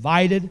kingdom is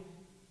divided.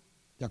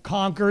 They're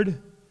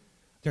conquered.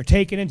 They're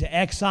taken into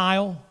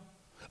exile.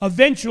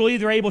 Eventually,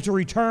 they're able to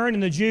return,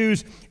 and the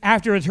Jews,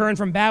 after return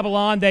from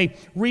Babylon, they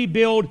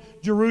rebuild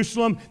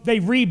Jerusalem. They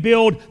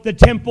rebuild the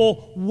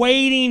temple,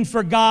 waiting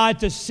for God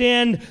to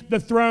send the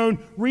throne,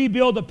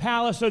 rebuild the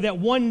palace so that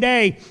one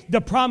day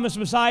the promised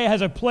Messiah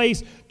has a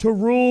place to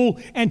rule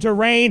and to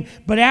reign.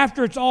 But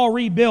after it's all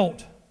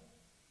rebuilt,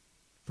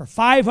 for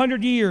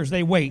 500 years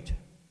they wait,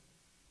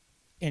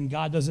 and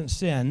God doesn't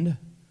send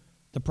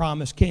the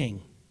promised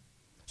king.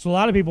 So a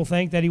lot of people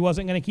think that he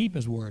wasn't going to keep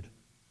his word.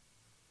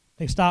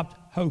 They stopped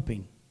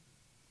hoping.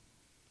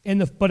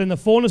 But in the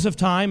fullness of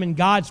time, in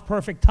God's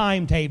perfect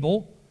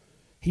timetable,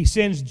 he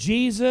sends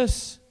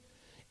Jesus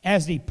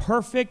as the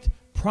perfect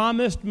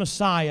promised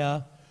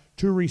Messiah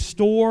to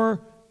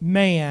restore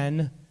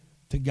man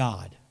to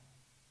God.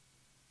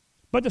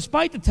 But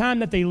despite the time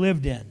that they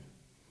lived in,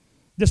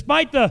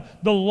 despite the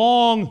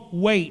long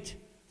wait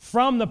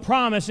from the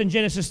promise in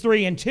Genesis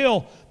 3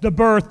 until the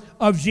birth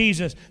of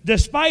Jesus,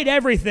 despite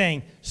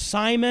everything,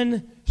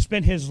 Simon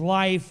spent his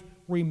life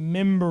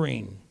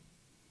remembering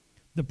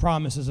the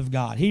promises of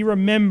God. He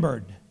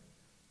remembered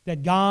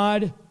that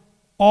God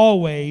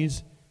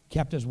always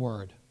kept his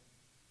word.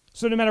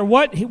 So no matter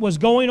what was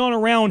going on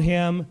around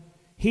him,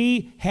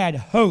 he had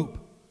hope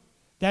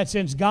that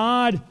since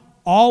God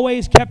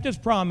always kept his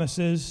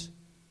promises,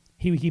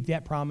 he would keep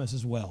that promise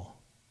as well.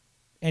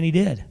 And he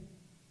did.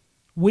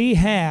 We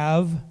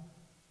have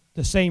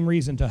the same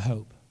reason to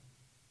hope.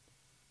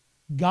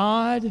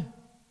 God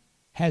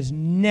has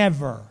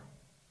never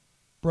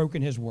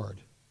broken his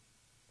word.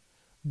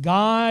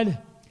 God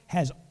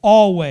has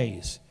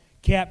always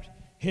kept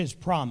his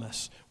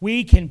promise.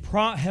 We can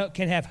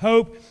have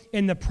hope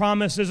in the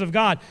promises of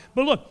God.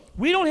 But look,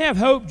 we don't have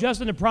hope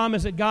just in the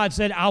promise that God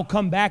said, I'll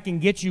come back and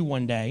get you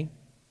one day.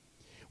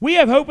 We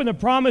have hope in the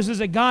promises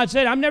that God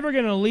said, I'm never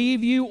going to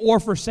leave you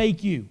or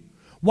forsake you.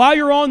 While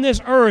you're on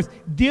this earth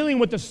dealing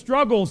with the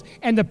struggles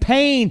and the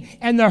pain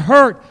and the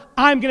hurt,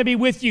 I'm going to be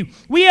with you.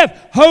 We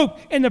have hope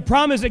in the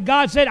promise that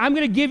God said, I'm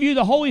going to give you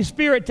the Holy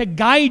Spirit to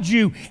guide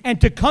you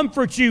and to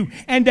comfort you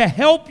and to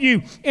help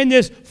you in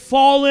this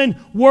fallen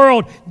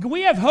world.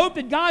 We have hope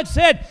that God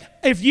said,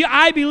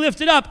 I be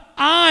lifted up,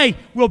 I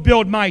will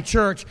build my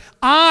church.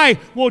 I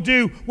will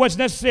do what's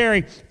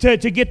necessary to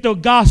get the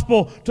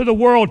gospel to the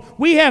world.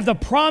 We have the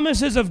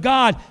promises of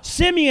God.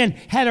 Simeon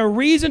had a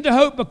reason to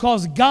hope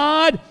because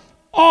God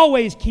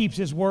always keeps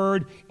His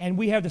word, and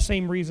we have the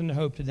same reason to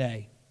hope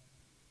today.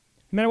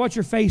 No matter what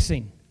you're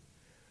facing,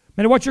 no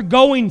matter what you're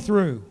going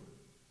through,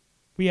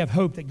 we have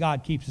hope that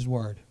God keeps His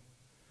word.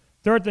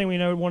 Third thing we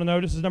want to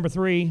notice is number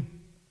 3,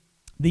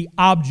 the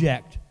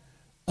object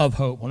of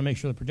hope. I want to make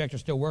sure the projector's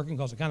still working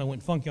because it kind of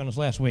went funky on us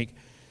last week.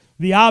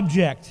 The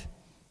object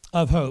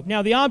of hope.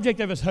 Now, the object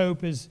of his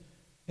hope is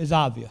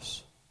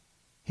obvious.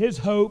 His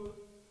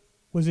hope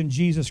was in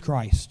Jesus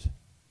Christ.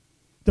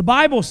 The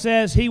Bible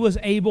says he was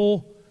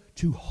able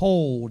to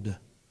hold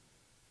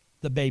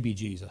the baby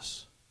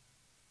Jesus.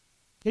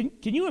 Can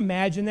you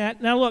imagine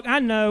that? Now look, I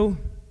know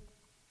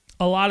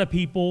a lot of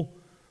people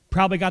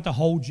probably got to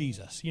hold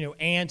Jesus. You know,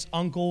 aunts,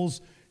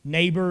 uncles,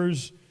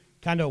 neighbors,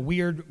 kind of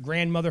weird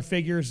grandmother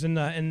figures in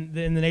the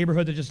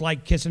neighborhood that just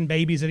like kissing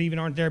babies that even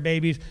aren't their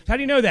babies. How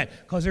do you know that?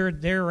 Because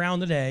they're around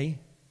today.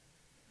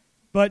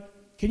 But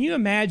can you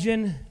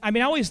imagine? I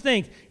mean, I always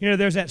think, you know,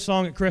 there's that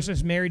song at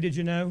Christmas, Mary, Did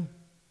You Know?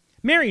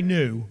 Mary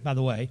knew, by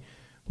the way.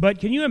 But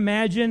can you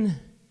imagine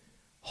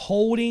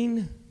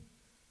holding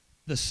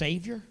the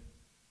Savior?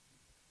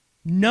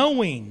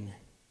 Knowing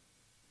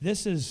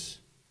this is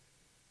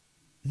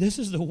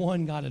the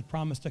one God had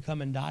promised to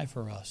come and die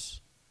for us.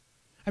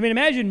 I mean,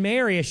 imagine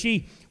Mary as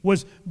she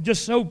was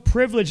just so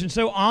privileged and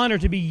so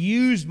honored to be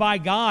used by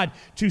God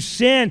to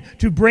send,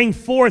 to bring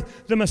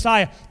forth the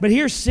Messiah. But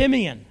here's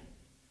Simeon.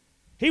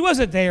 He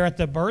wasn't there at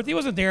the birth. He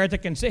wasn't there at the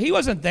conception. He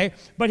wasn't there.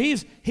 But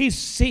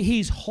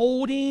he's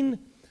holding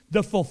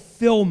the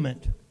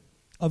fulfillment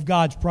of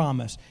God's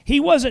promise. He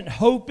wasn't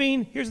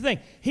hoping. Here's the thing.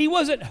 He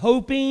wasn't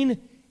hoping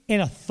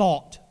in a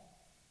thought.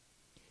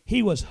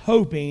 He was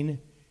hoping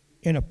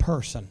in a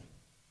person.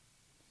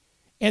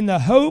 And the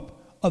hope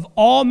of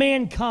all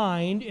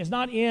mankind is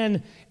not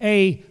in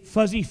a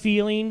fuzzy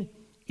feeling.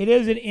 It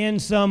isn't in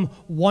some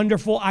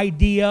wonderful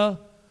idea.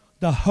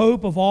 The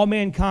hope of all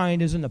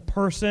mankind is in the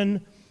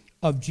person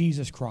of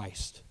Jesus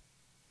Christ.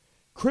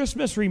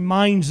 Christmas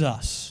reminds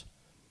us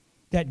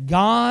that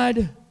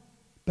God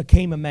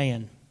became a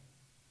man.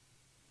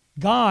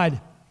 God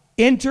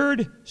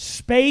entered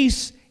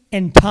space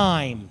and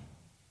time,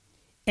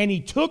 and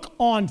He took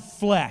on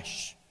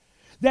flesh.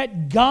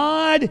 That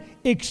God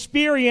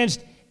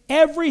experienced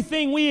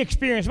everything we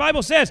experience. The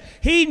Bible says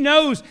He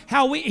knows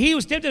how He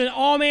was tempted in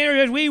all manner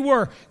as we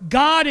were.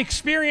 God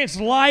experienced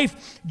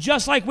life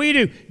just like we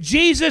do.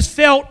 Jesus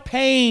felt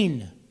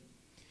pain.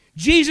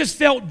 Jesus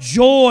felt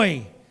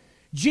joy.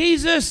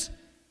 Jesus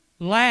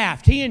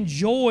laughed. He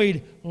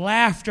enjoyed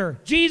laughter.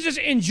 Jesus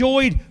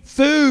enjoyed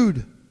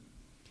food.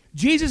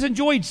 Jesus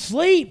enjoyed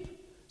sleep.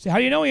 See, how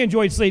do you know He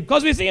enjoyed sleep?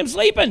 Because we see Him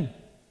sleeping.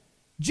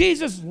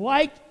 Jesus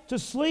liked to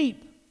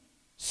sleep.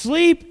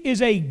 Sleep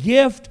is a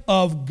gift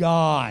of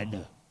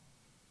God.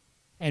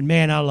 And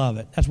man, I love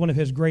it. That's one of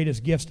His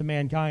greatest gifts to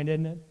mankind,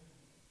 isn't it?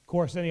 Of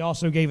course, then He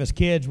also gave us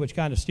kids, which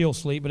kind of steal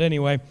sleep. But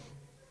anyway,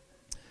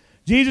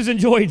 Jesus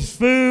enjoyed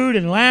food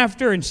and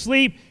laughter and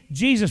sleep.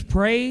 Jesus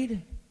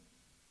prayed.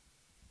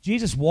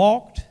 Jesus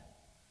walked.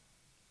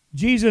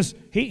 Jesus,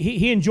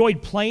 he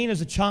enjoyed playing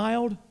as a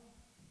child.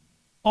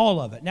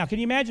 All of it. Now, can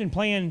you imagine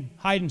playing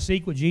hide and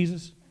seek with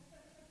Jesus?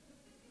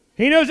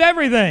 He knows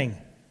everything.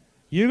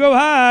 You go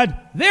hide.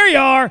 There you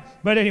are.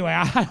 But anyway,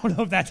 I don't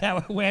know if that's how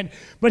it went.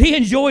 But He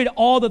enjoyed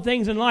all the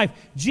things in life.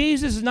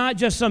 Jesus is not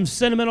just some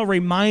sentimental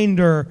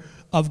reminder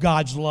of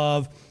God's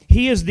love.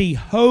 He is the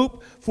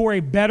hope for a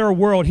better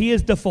world. He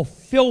is the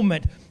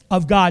fulfillment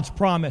of God's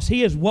promise.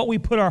 He is what we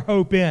put our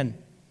hope in.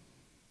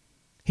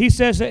 He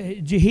says that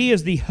He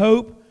is the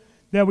hope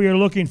that we are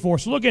looking for.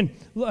 So look in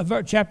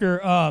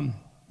chapter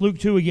Luke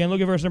 2 again.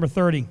 Look at verse number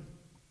 30. It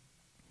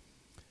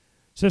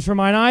says, For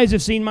mine eyes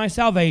have seen my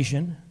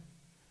salvation,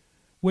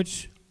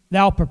 which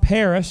thou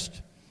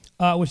preparest,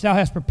 which thou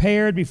hast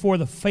prepared before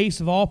the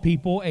face of all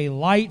people, a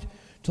light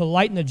to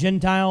lighten the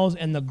Gentiles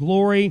and the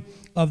glory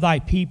of thy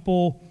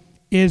people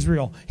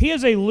Israel. He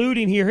is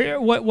alluding here.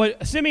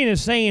 What Simeon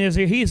is saying is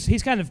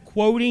he's kind of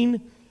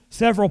quoting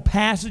several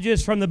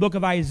passages from the book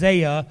of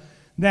Isaiah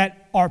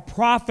that are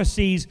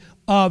prophecies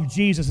of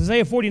Jesus.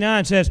 Isaiah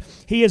 49 says,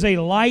 He is a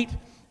light.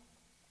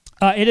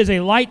 It is a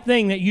light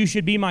thing that you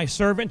should be my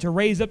servant to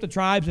raise up the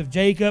tribes of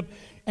Jacob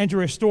and to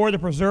restore the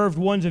preserved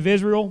ones of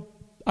Israel.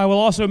 I will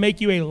also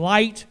make you a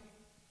light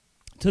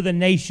to the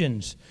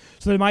nations,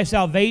 so that my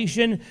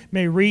salvation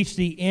may reach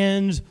the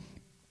ends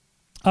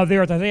of the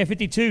earth. Isaiah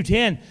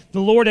 52:10,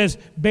 the Lord has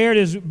bared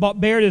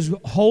his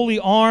holy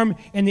arm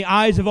in the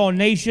eyes of all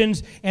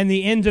nations, and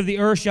the ends of the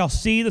earth shall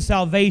see the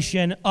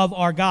salvation of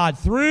our God.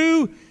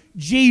 Through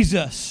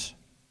Jesus,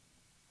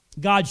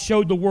 God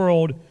showed the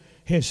world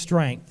His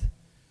strength.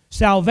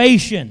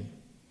 Salvation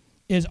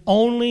is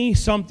only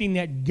something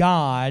that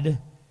God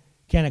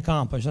can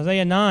accomplish.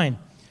 Isaiah 9,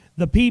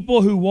 the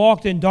people who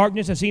walked in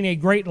darkness have seen a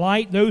great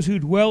light. Those who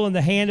dwell in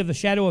the hand of the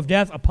shadow of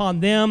death, upon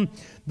them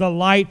the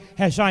light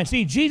has shined.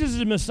 See, Jesus is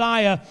the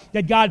Messiah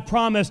that God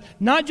promised,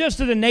 not just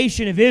to the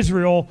nation of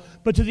Israel,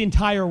 but to the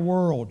entire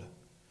world.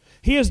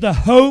 He is the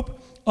hope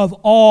of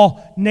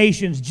all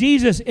nations.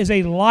 Jesus is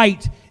a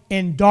light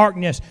in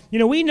darkness. You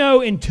know, we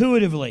know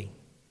intuitively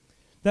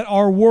that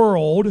our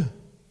world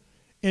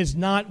is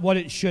not what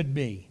it should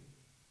be.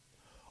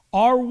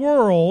 Our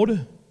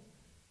world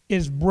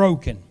is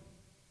broken.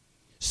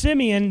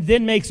 Simeon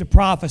then makes a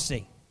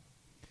prophecy.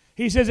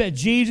 He says that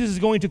Jesus is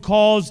going to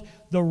cause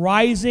the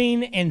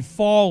rising and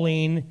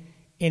falling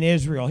in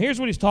Israel. Here's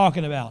what he's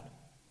talking about.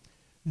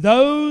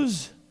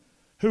 Those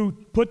who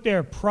put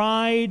their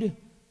pride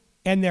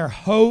and their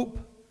hope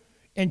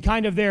and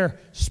kind of their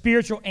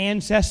spiritual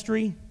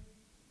ancestry,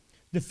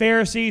 the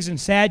Pharisees and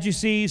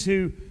Sadducees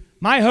who,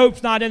 my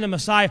hope's not in the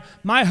Messiah,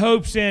 my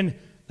hope's in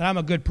that I'm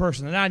a good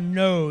person, that I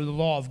know the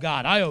law of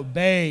God, I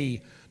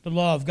obey the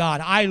law of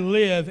God, I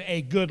live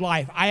a good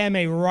life, I am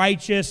a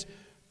righteous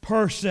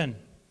person.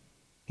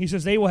 He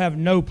says they will have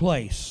no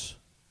place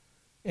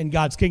in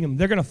God's kingdom.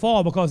 They're going to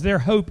fall because their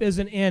hope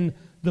isn't in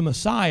the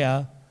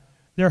Messiah,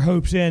 their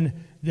hope's in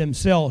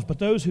themselves. But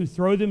those who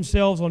throw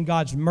themselves on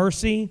God's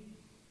mercy,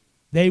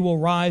 they will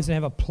rise and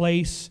have a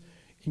place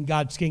in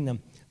God's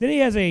kingdom. Then he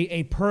has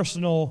a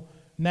personal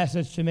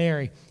message to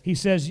Mary. He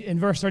says in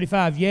verse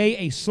 35, yea,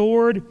 a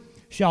sword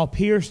shall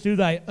pierce through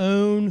thy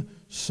own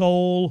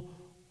soul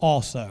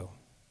also.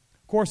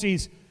 Of course,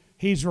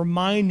 he's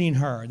reminding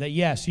her that,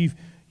 yes,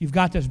 you've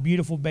got this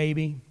beautiful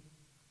baby,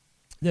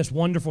 this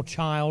wonderful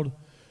child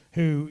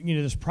who,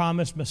 this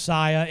promised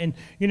Messiah. And,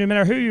 no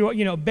matter who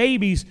you are,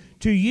 babies,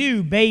 to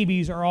you,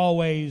 babies are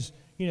always,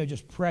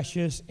 just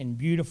precious and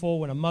beautiful.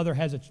 When a mother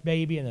has a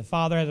baby and the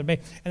father has a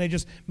baby, and they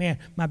just, man,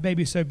 my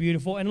baby's so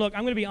beautiful. And look,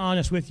 I'm going to be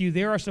honest with you,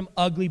 there are some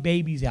ugly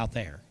babies out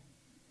there.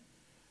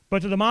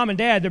 But to the mom and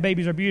dad, their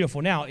babies are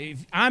beautiful. Now,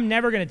 I'm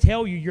never going to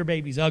tell you your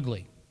baby's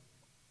ugly.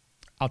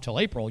 I'll tell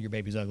April your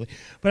baby's ugly.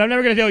 But I'm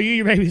never going to tell you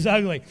your baby's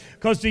ugly.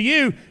 Because to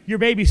you, your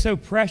baby's so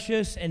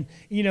precious. And,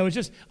 it's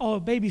just, oh,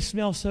 babies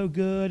smell so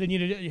good.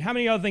 And, how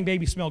many other think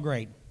babies smell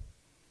great?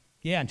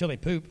 Yeah, until they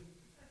poop.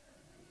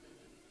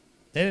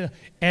 And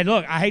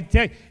look, I hate to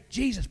tell you,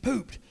 Jesus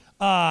pooped.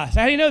 So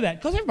how do you know that?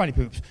 Because everybody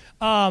poops.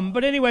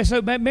 But anyway,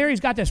 but Mary's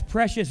got this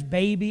precious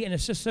baby, and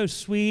it's just so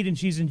sweet, and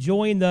she's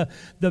enjoying the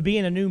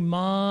being a new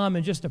mom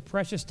and just a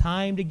precious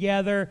time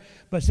together.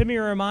 But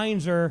Simeon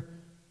reminds her,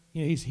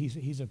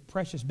 he's a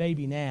precious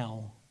baby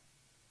now,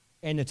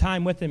 and the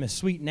time with him is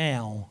sweet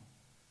now,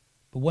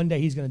 but one day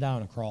he's going to die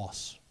on a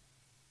cross.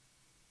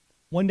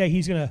 One day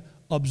he's going to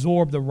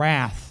absorb the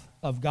wrath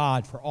of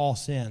God for all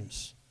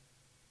sins.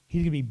 He's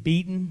going to be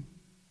beaten.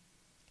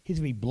 He's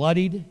going to be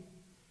bloodied.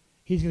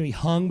 He's going to be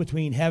hung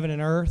between heaven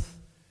and earth,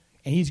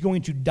 and he's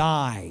going to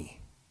die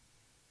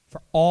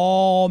for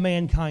all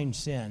mankind's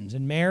sins.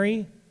 And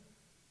Mary,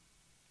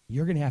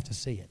 you're going to have to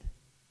see it.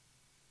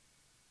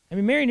 I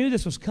mean, Mary knew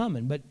this was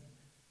coming, but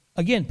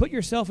again, put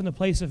yourself in the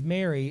place of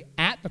Mary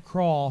at the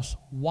cross,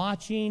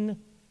 watching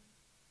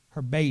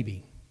her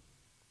baby,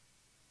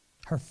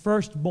 her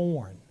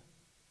firstborn,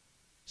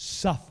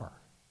 suffer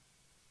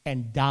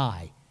and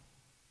die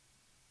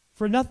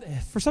for nothing,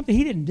 for something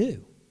he didn't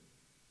do.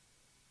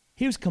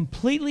 He was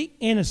completely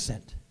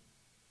innocent,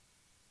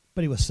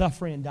 but he was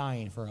suffering and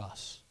dying for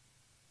us.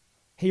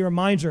 He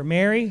reminds her,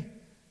 Mary,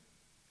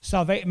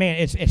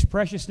 it's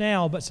precious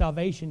now, but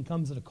salvation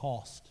comes at a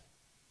cost.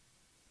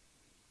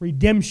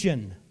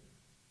 Redemption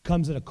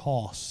comes at a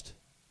cost.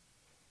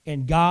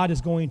 And God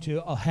is going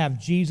to have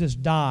Jesus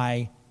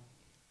die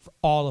for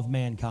all of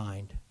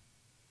mankind.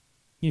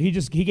 He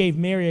gave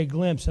Mary a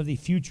glimpse of the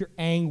future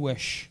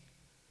anguish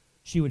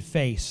she would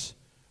face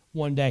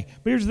one day.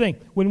 But here's the thing.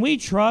 When we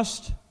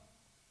trust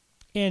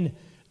in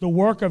the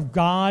work of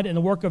God and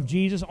the work of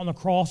Jesus on the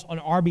cross on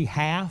our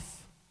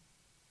behalf,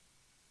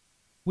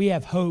 we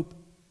have hope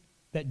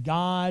that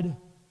God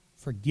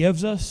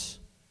forgives us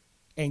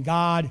and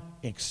God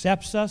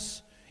accepts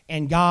us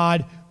and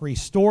God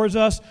restores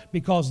us,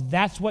 because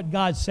that's what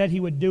God said He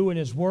would do in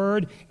His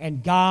Word,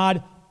 and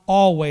God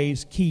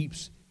always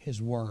keeps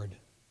His Word.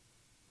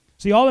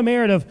 See, all the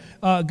merit of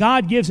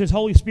God gives His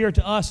Holy Spirit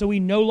to us so we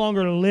no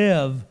longer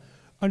live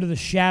under the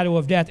shadow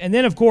of death. And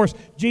then, of course,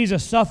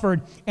 Jesus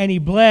suffered and He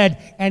bled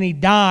and He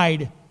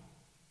died,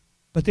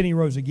 but then He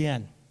rose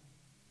again.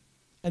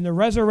 And the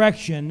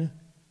resurrection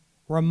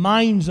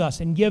reminds us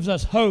and gives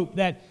us hope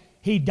that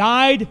He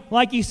died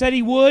like He said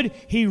He would,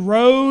 He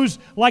rose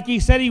like He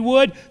said He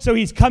would, so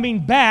He's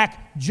coming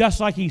back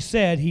just like He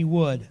said He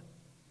would.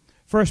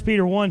 1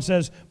 Peter 1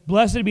 says,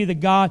 "Blessed be the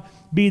God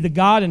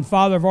and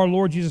Father of our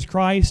Lord Jesus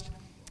Christ,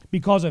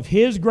 because of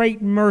His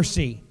great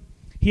mercy,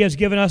 He has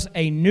given us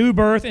a new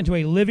birth into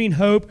a living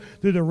hope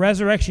through the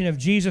resurrection of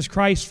Jesus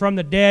Christ from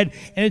the dead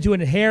and into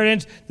an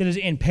inheritance that is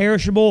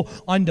imperishable,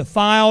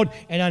 undefiled,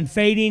 and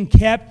unfading,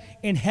 kept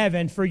in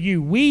heaven for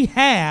you. We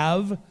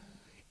have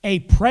a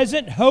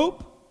present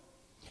hope,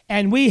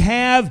 and we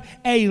have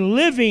a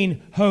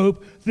living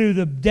hope through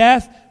the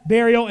death,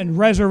 burial, and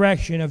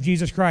resurrection of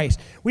Jesus Christ.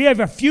 We have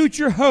a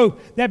future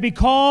hope that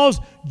because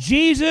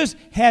Jesus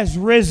has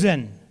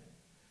risen,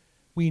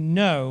 we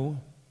know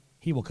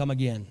He will come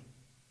again.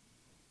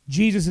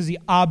 Jesus is the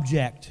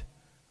object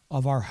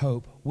of our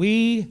hope.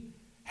 We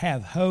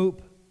have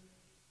hope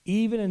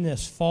even in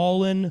this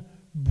fallen,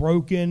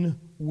 broken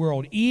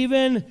world.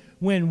 Even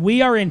when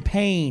we are in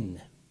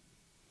pain,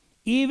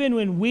 even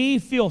when we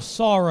feel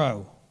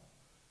sorrow,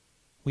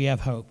 we have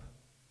hope.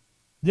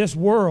 This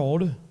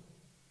world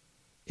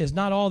is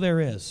not all there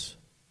is.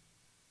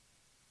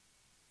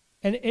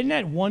 And isn't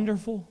that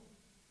wonderful?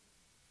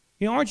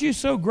 You know, aren't you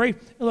so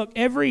grateful? Look,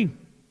 every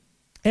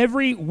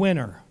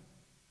winter,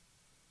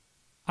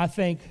 I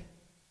think,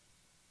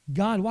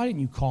 God, why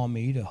didn't you call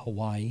me to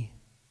Hawaii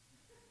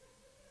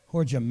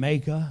or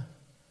Jamaica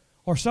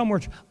or somewhere?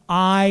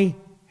 I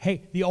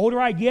hate, the older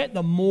I get,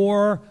 the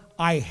more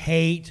I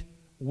hate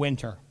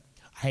winter.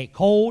 I hate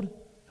cold.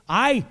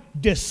 I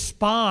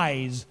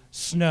despise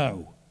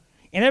snow.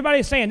 And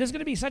everybody's saying, this is going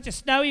to be such a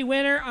snowy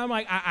winter. I'm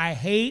like, I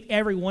hate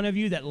every one of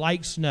you that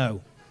likes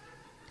snow.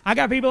 I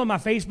got people on my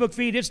Facebook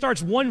feed, it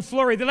starts one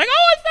flurry. They're like,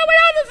 oh, it's snowy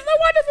out, this is so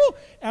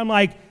wonderful. And I'm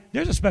like,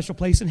 there's a special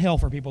place in hell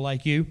for people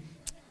like you.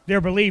 They're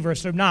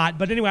believers, so not.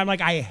 But anyway, I'm like,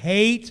 I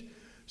hate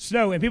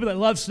snow. And people that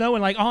love snow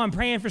and like, oh, I'm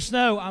praying for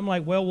snow. I'm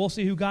like, well, we'll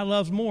see who God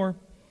loves more.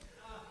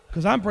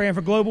 Because I'm praying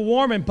for global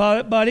warming,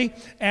 buddy.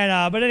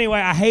 And but anyway,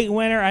 I hate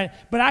winter.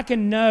 But I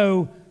can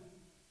know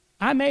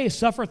I may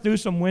suffer through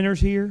some winters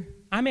here.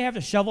 I may have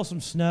to shovel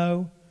some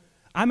snow.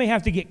 I may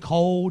have to get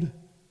cold.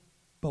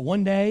 But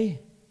one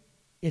day,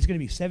 it's going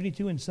to be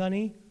 72 and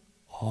sunny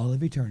all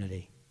of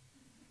eternity.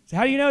 So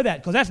how do you know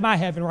that? Because that's my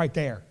heaven right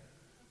there.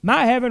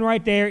 My heaven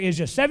right there is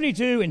just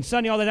 72 and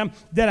sunny all the time,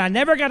 that I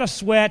never got to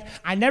sweat.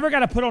 I never got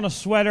to put on a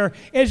sweater.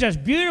 It's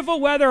just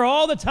beautiful weather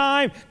all the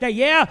time. That,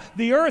 yeah,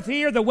 the earth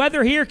here, the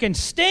weather here can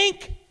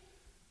stink,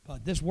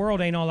 but this world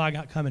ain't all I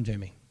got coming to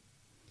me.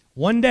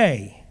 One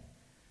day,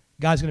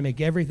 God's going to make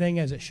everything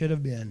as it should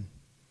have been.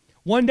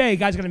 One day,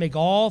 God's going to make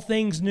all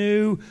things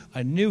new,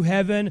 a new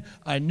heaven,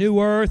 a new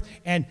earth,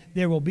 and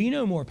there will be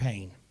no more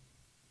pain.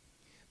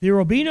 There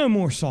will be no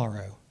more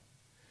sorrow.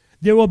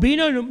 There will be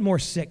no more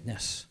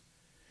sickness.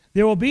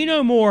 There will be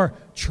no more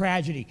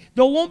tragedy.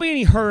 There won't be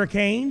any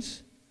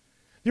hurricanes.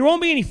 There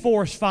won't be any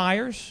forest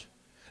fires.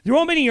 There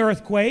won't be any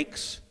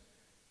earthquakes.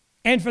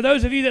 And for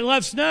those of you that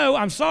love snow,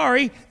 I'm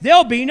sorry,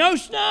 there'll be no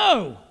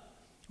snow.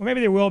 Or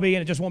maybe there will be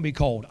and it just won't be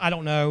cold. I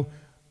don't know.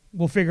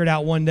 We'll figure it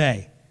out one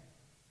day.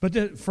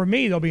 But for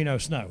me, there'll be no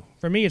snow.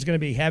 For me, it's going to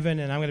be heaven,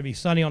 and I'm going to be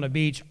sunny on the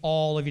beach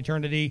all of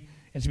eternity.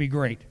 It's going to be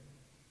great.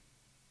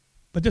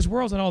 But this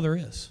world's not all there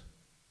is.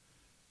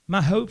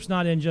 My hope's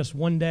not in just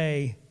one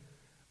day.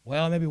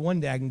 Well, maybe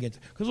one day I can get to.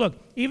 Because look,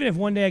 even if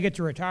one day I get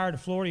to retire to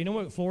Florida, you know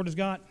what Florida's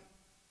got?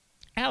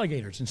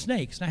 Alligators and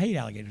snakes. And I hate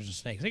alligators and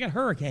snakes. They got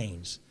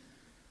hurricanes.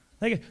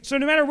 So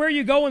no matter where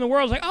you go in the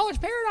world, it's like, oh, it's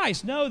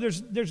paradise. No,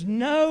 there's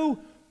no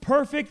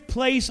perfect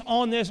place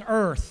on this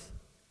earth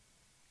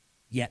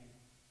yet.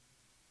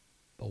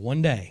 But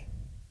one day,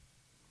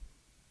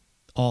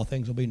 all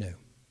things will be new.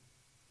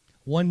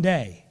 One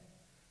day,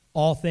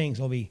 all things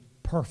will be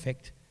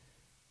perfect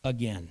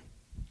again.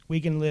 We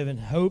can live in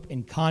hope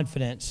and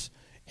confidence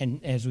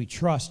and as we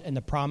trust in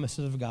the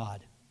promises of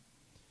God.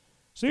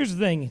 So here's the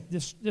thing,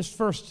 this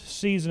first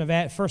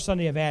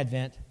Sunday of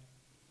Advent,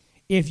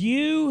 if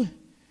you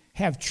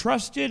have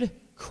trusted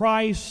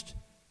Christ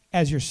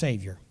as your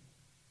Savior,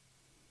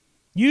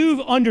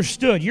 you've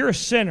understood you're a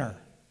sinner,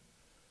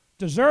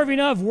 deserving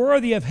of,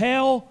 worthy of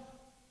hell,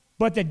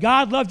 but that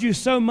God loved you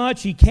so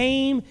much, He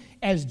came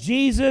as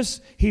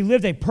Jesus. He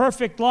lived a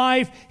perfect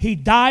life. He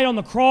died on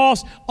the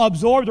cross,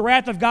 absorbed the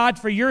wrath of God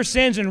for your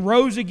sins, and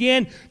rose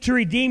again to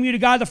redeem you to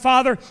God the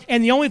Father.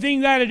 And the only thing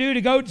you got to do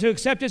to go to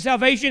accept His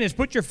salvation is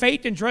put your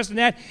faith and trust in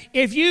that.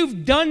 If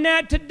you've done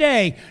that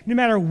today, no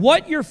matter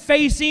what you're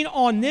facing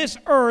on this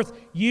earth,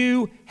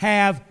 you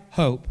have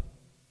hope.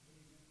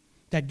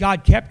 That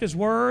God kept His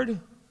word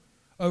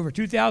over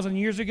 2,000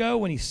 years ago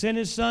when He sent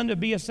His Son to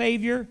be a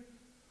Savior.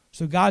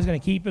 So God's going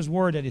to keep His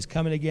word that He's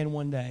coming again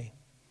one day.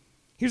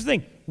 Here's the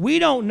thing. We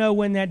don't know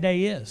when that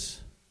day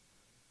is.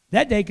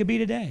 That day could be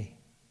today.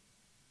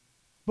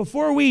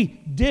 Before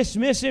we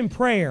dismiss in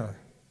prayer,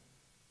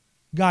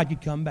 God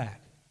could come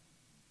back.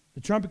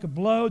 The trumpet could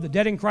blow, the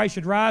dead in Christ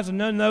should rise, and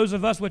none of those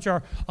of us which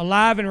are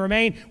alive and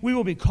remain, we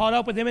will be caught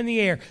up with Him in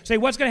the air. Say,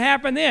 what's going to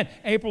happen then?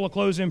 April will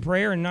close in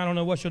prayer, and I don't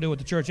know what she'll do with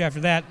the church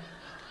after that.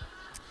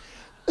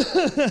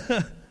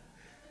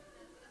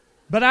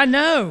 But I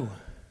know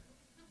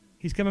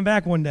He's coming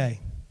back one day.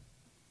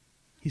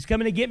 He's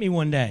coming to get me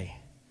one day.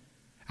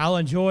 I'll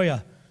enjoy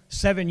a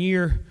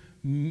 7-year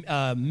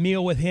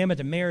meal with Him at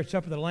the marriage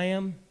supper of the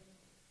Lamb.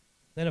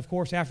 Then, of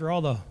course, after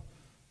all the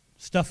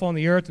stuff on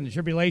the earth and the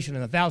tribulation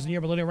and the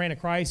 1,000-year millennial reign of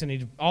Christ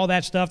and all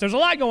that stuff. There's a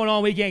lot going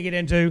on we can't get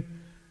into.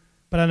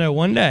 But I know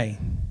one day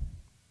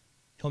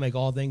he'll make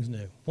all things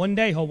new. One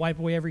day he'll wipe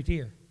away every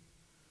tear.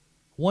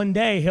 One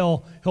day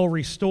he'll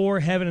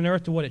restore heaven and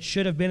earth to what it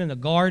should have been in the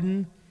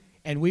garden,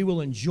 and we will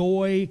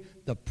enjoy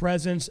the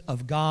presence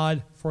of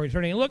God for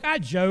eternity. And look, I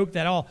joke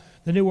that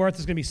the new earth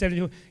is going to be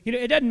 72.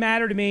 It doesn't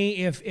matter to me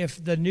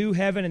if the new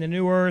heaven and the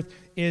new earth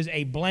is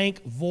a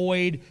blank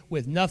void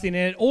with nothing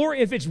in it, or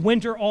if it's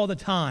winter all the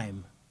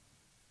time.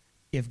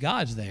 If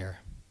God's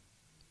there,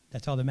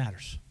 that's all that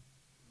matters.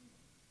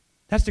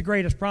 That's the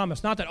greatest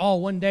promise. Not that,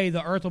 one day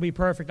the earth will be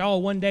perfect.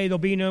 One day there'll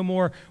be no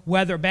more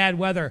weather, bad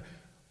weather.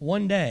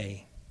 One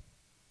day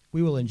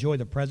we will enjoy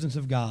the presence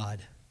of God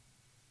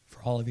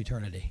for all of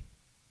eternity.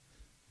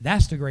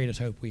 That's the greatest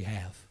hope we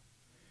have.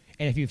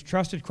 And if you've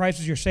trusted Christ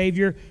as your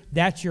Savior,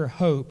 that's your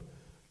hope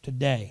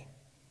today.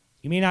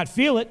 You may not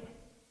feel it,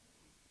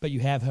 but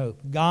you have hope.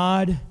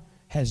 God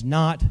has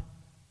not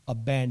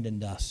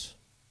abandoned us.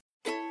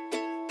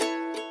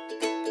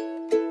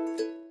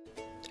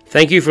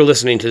 Thank you for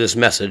listening to this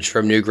message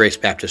from New Grace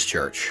Baptist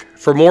Church.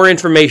 For more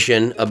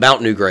information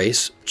about New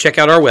Grace, check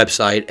out our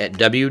website at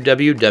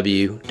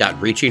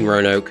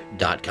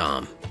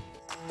www.reachingroanoke.com.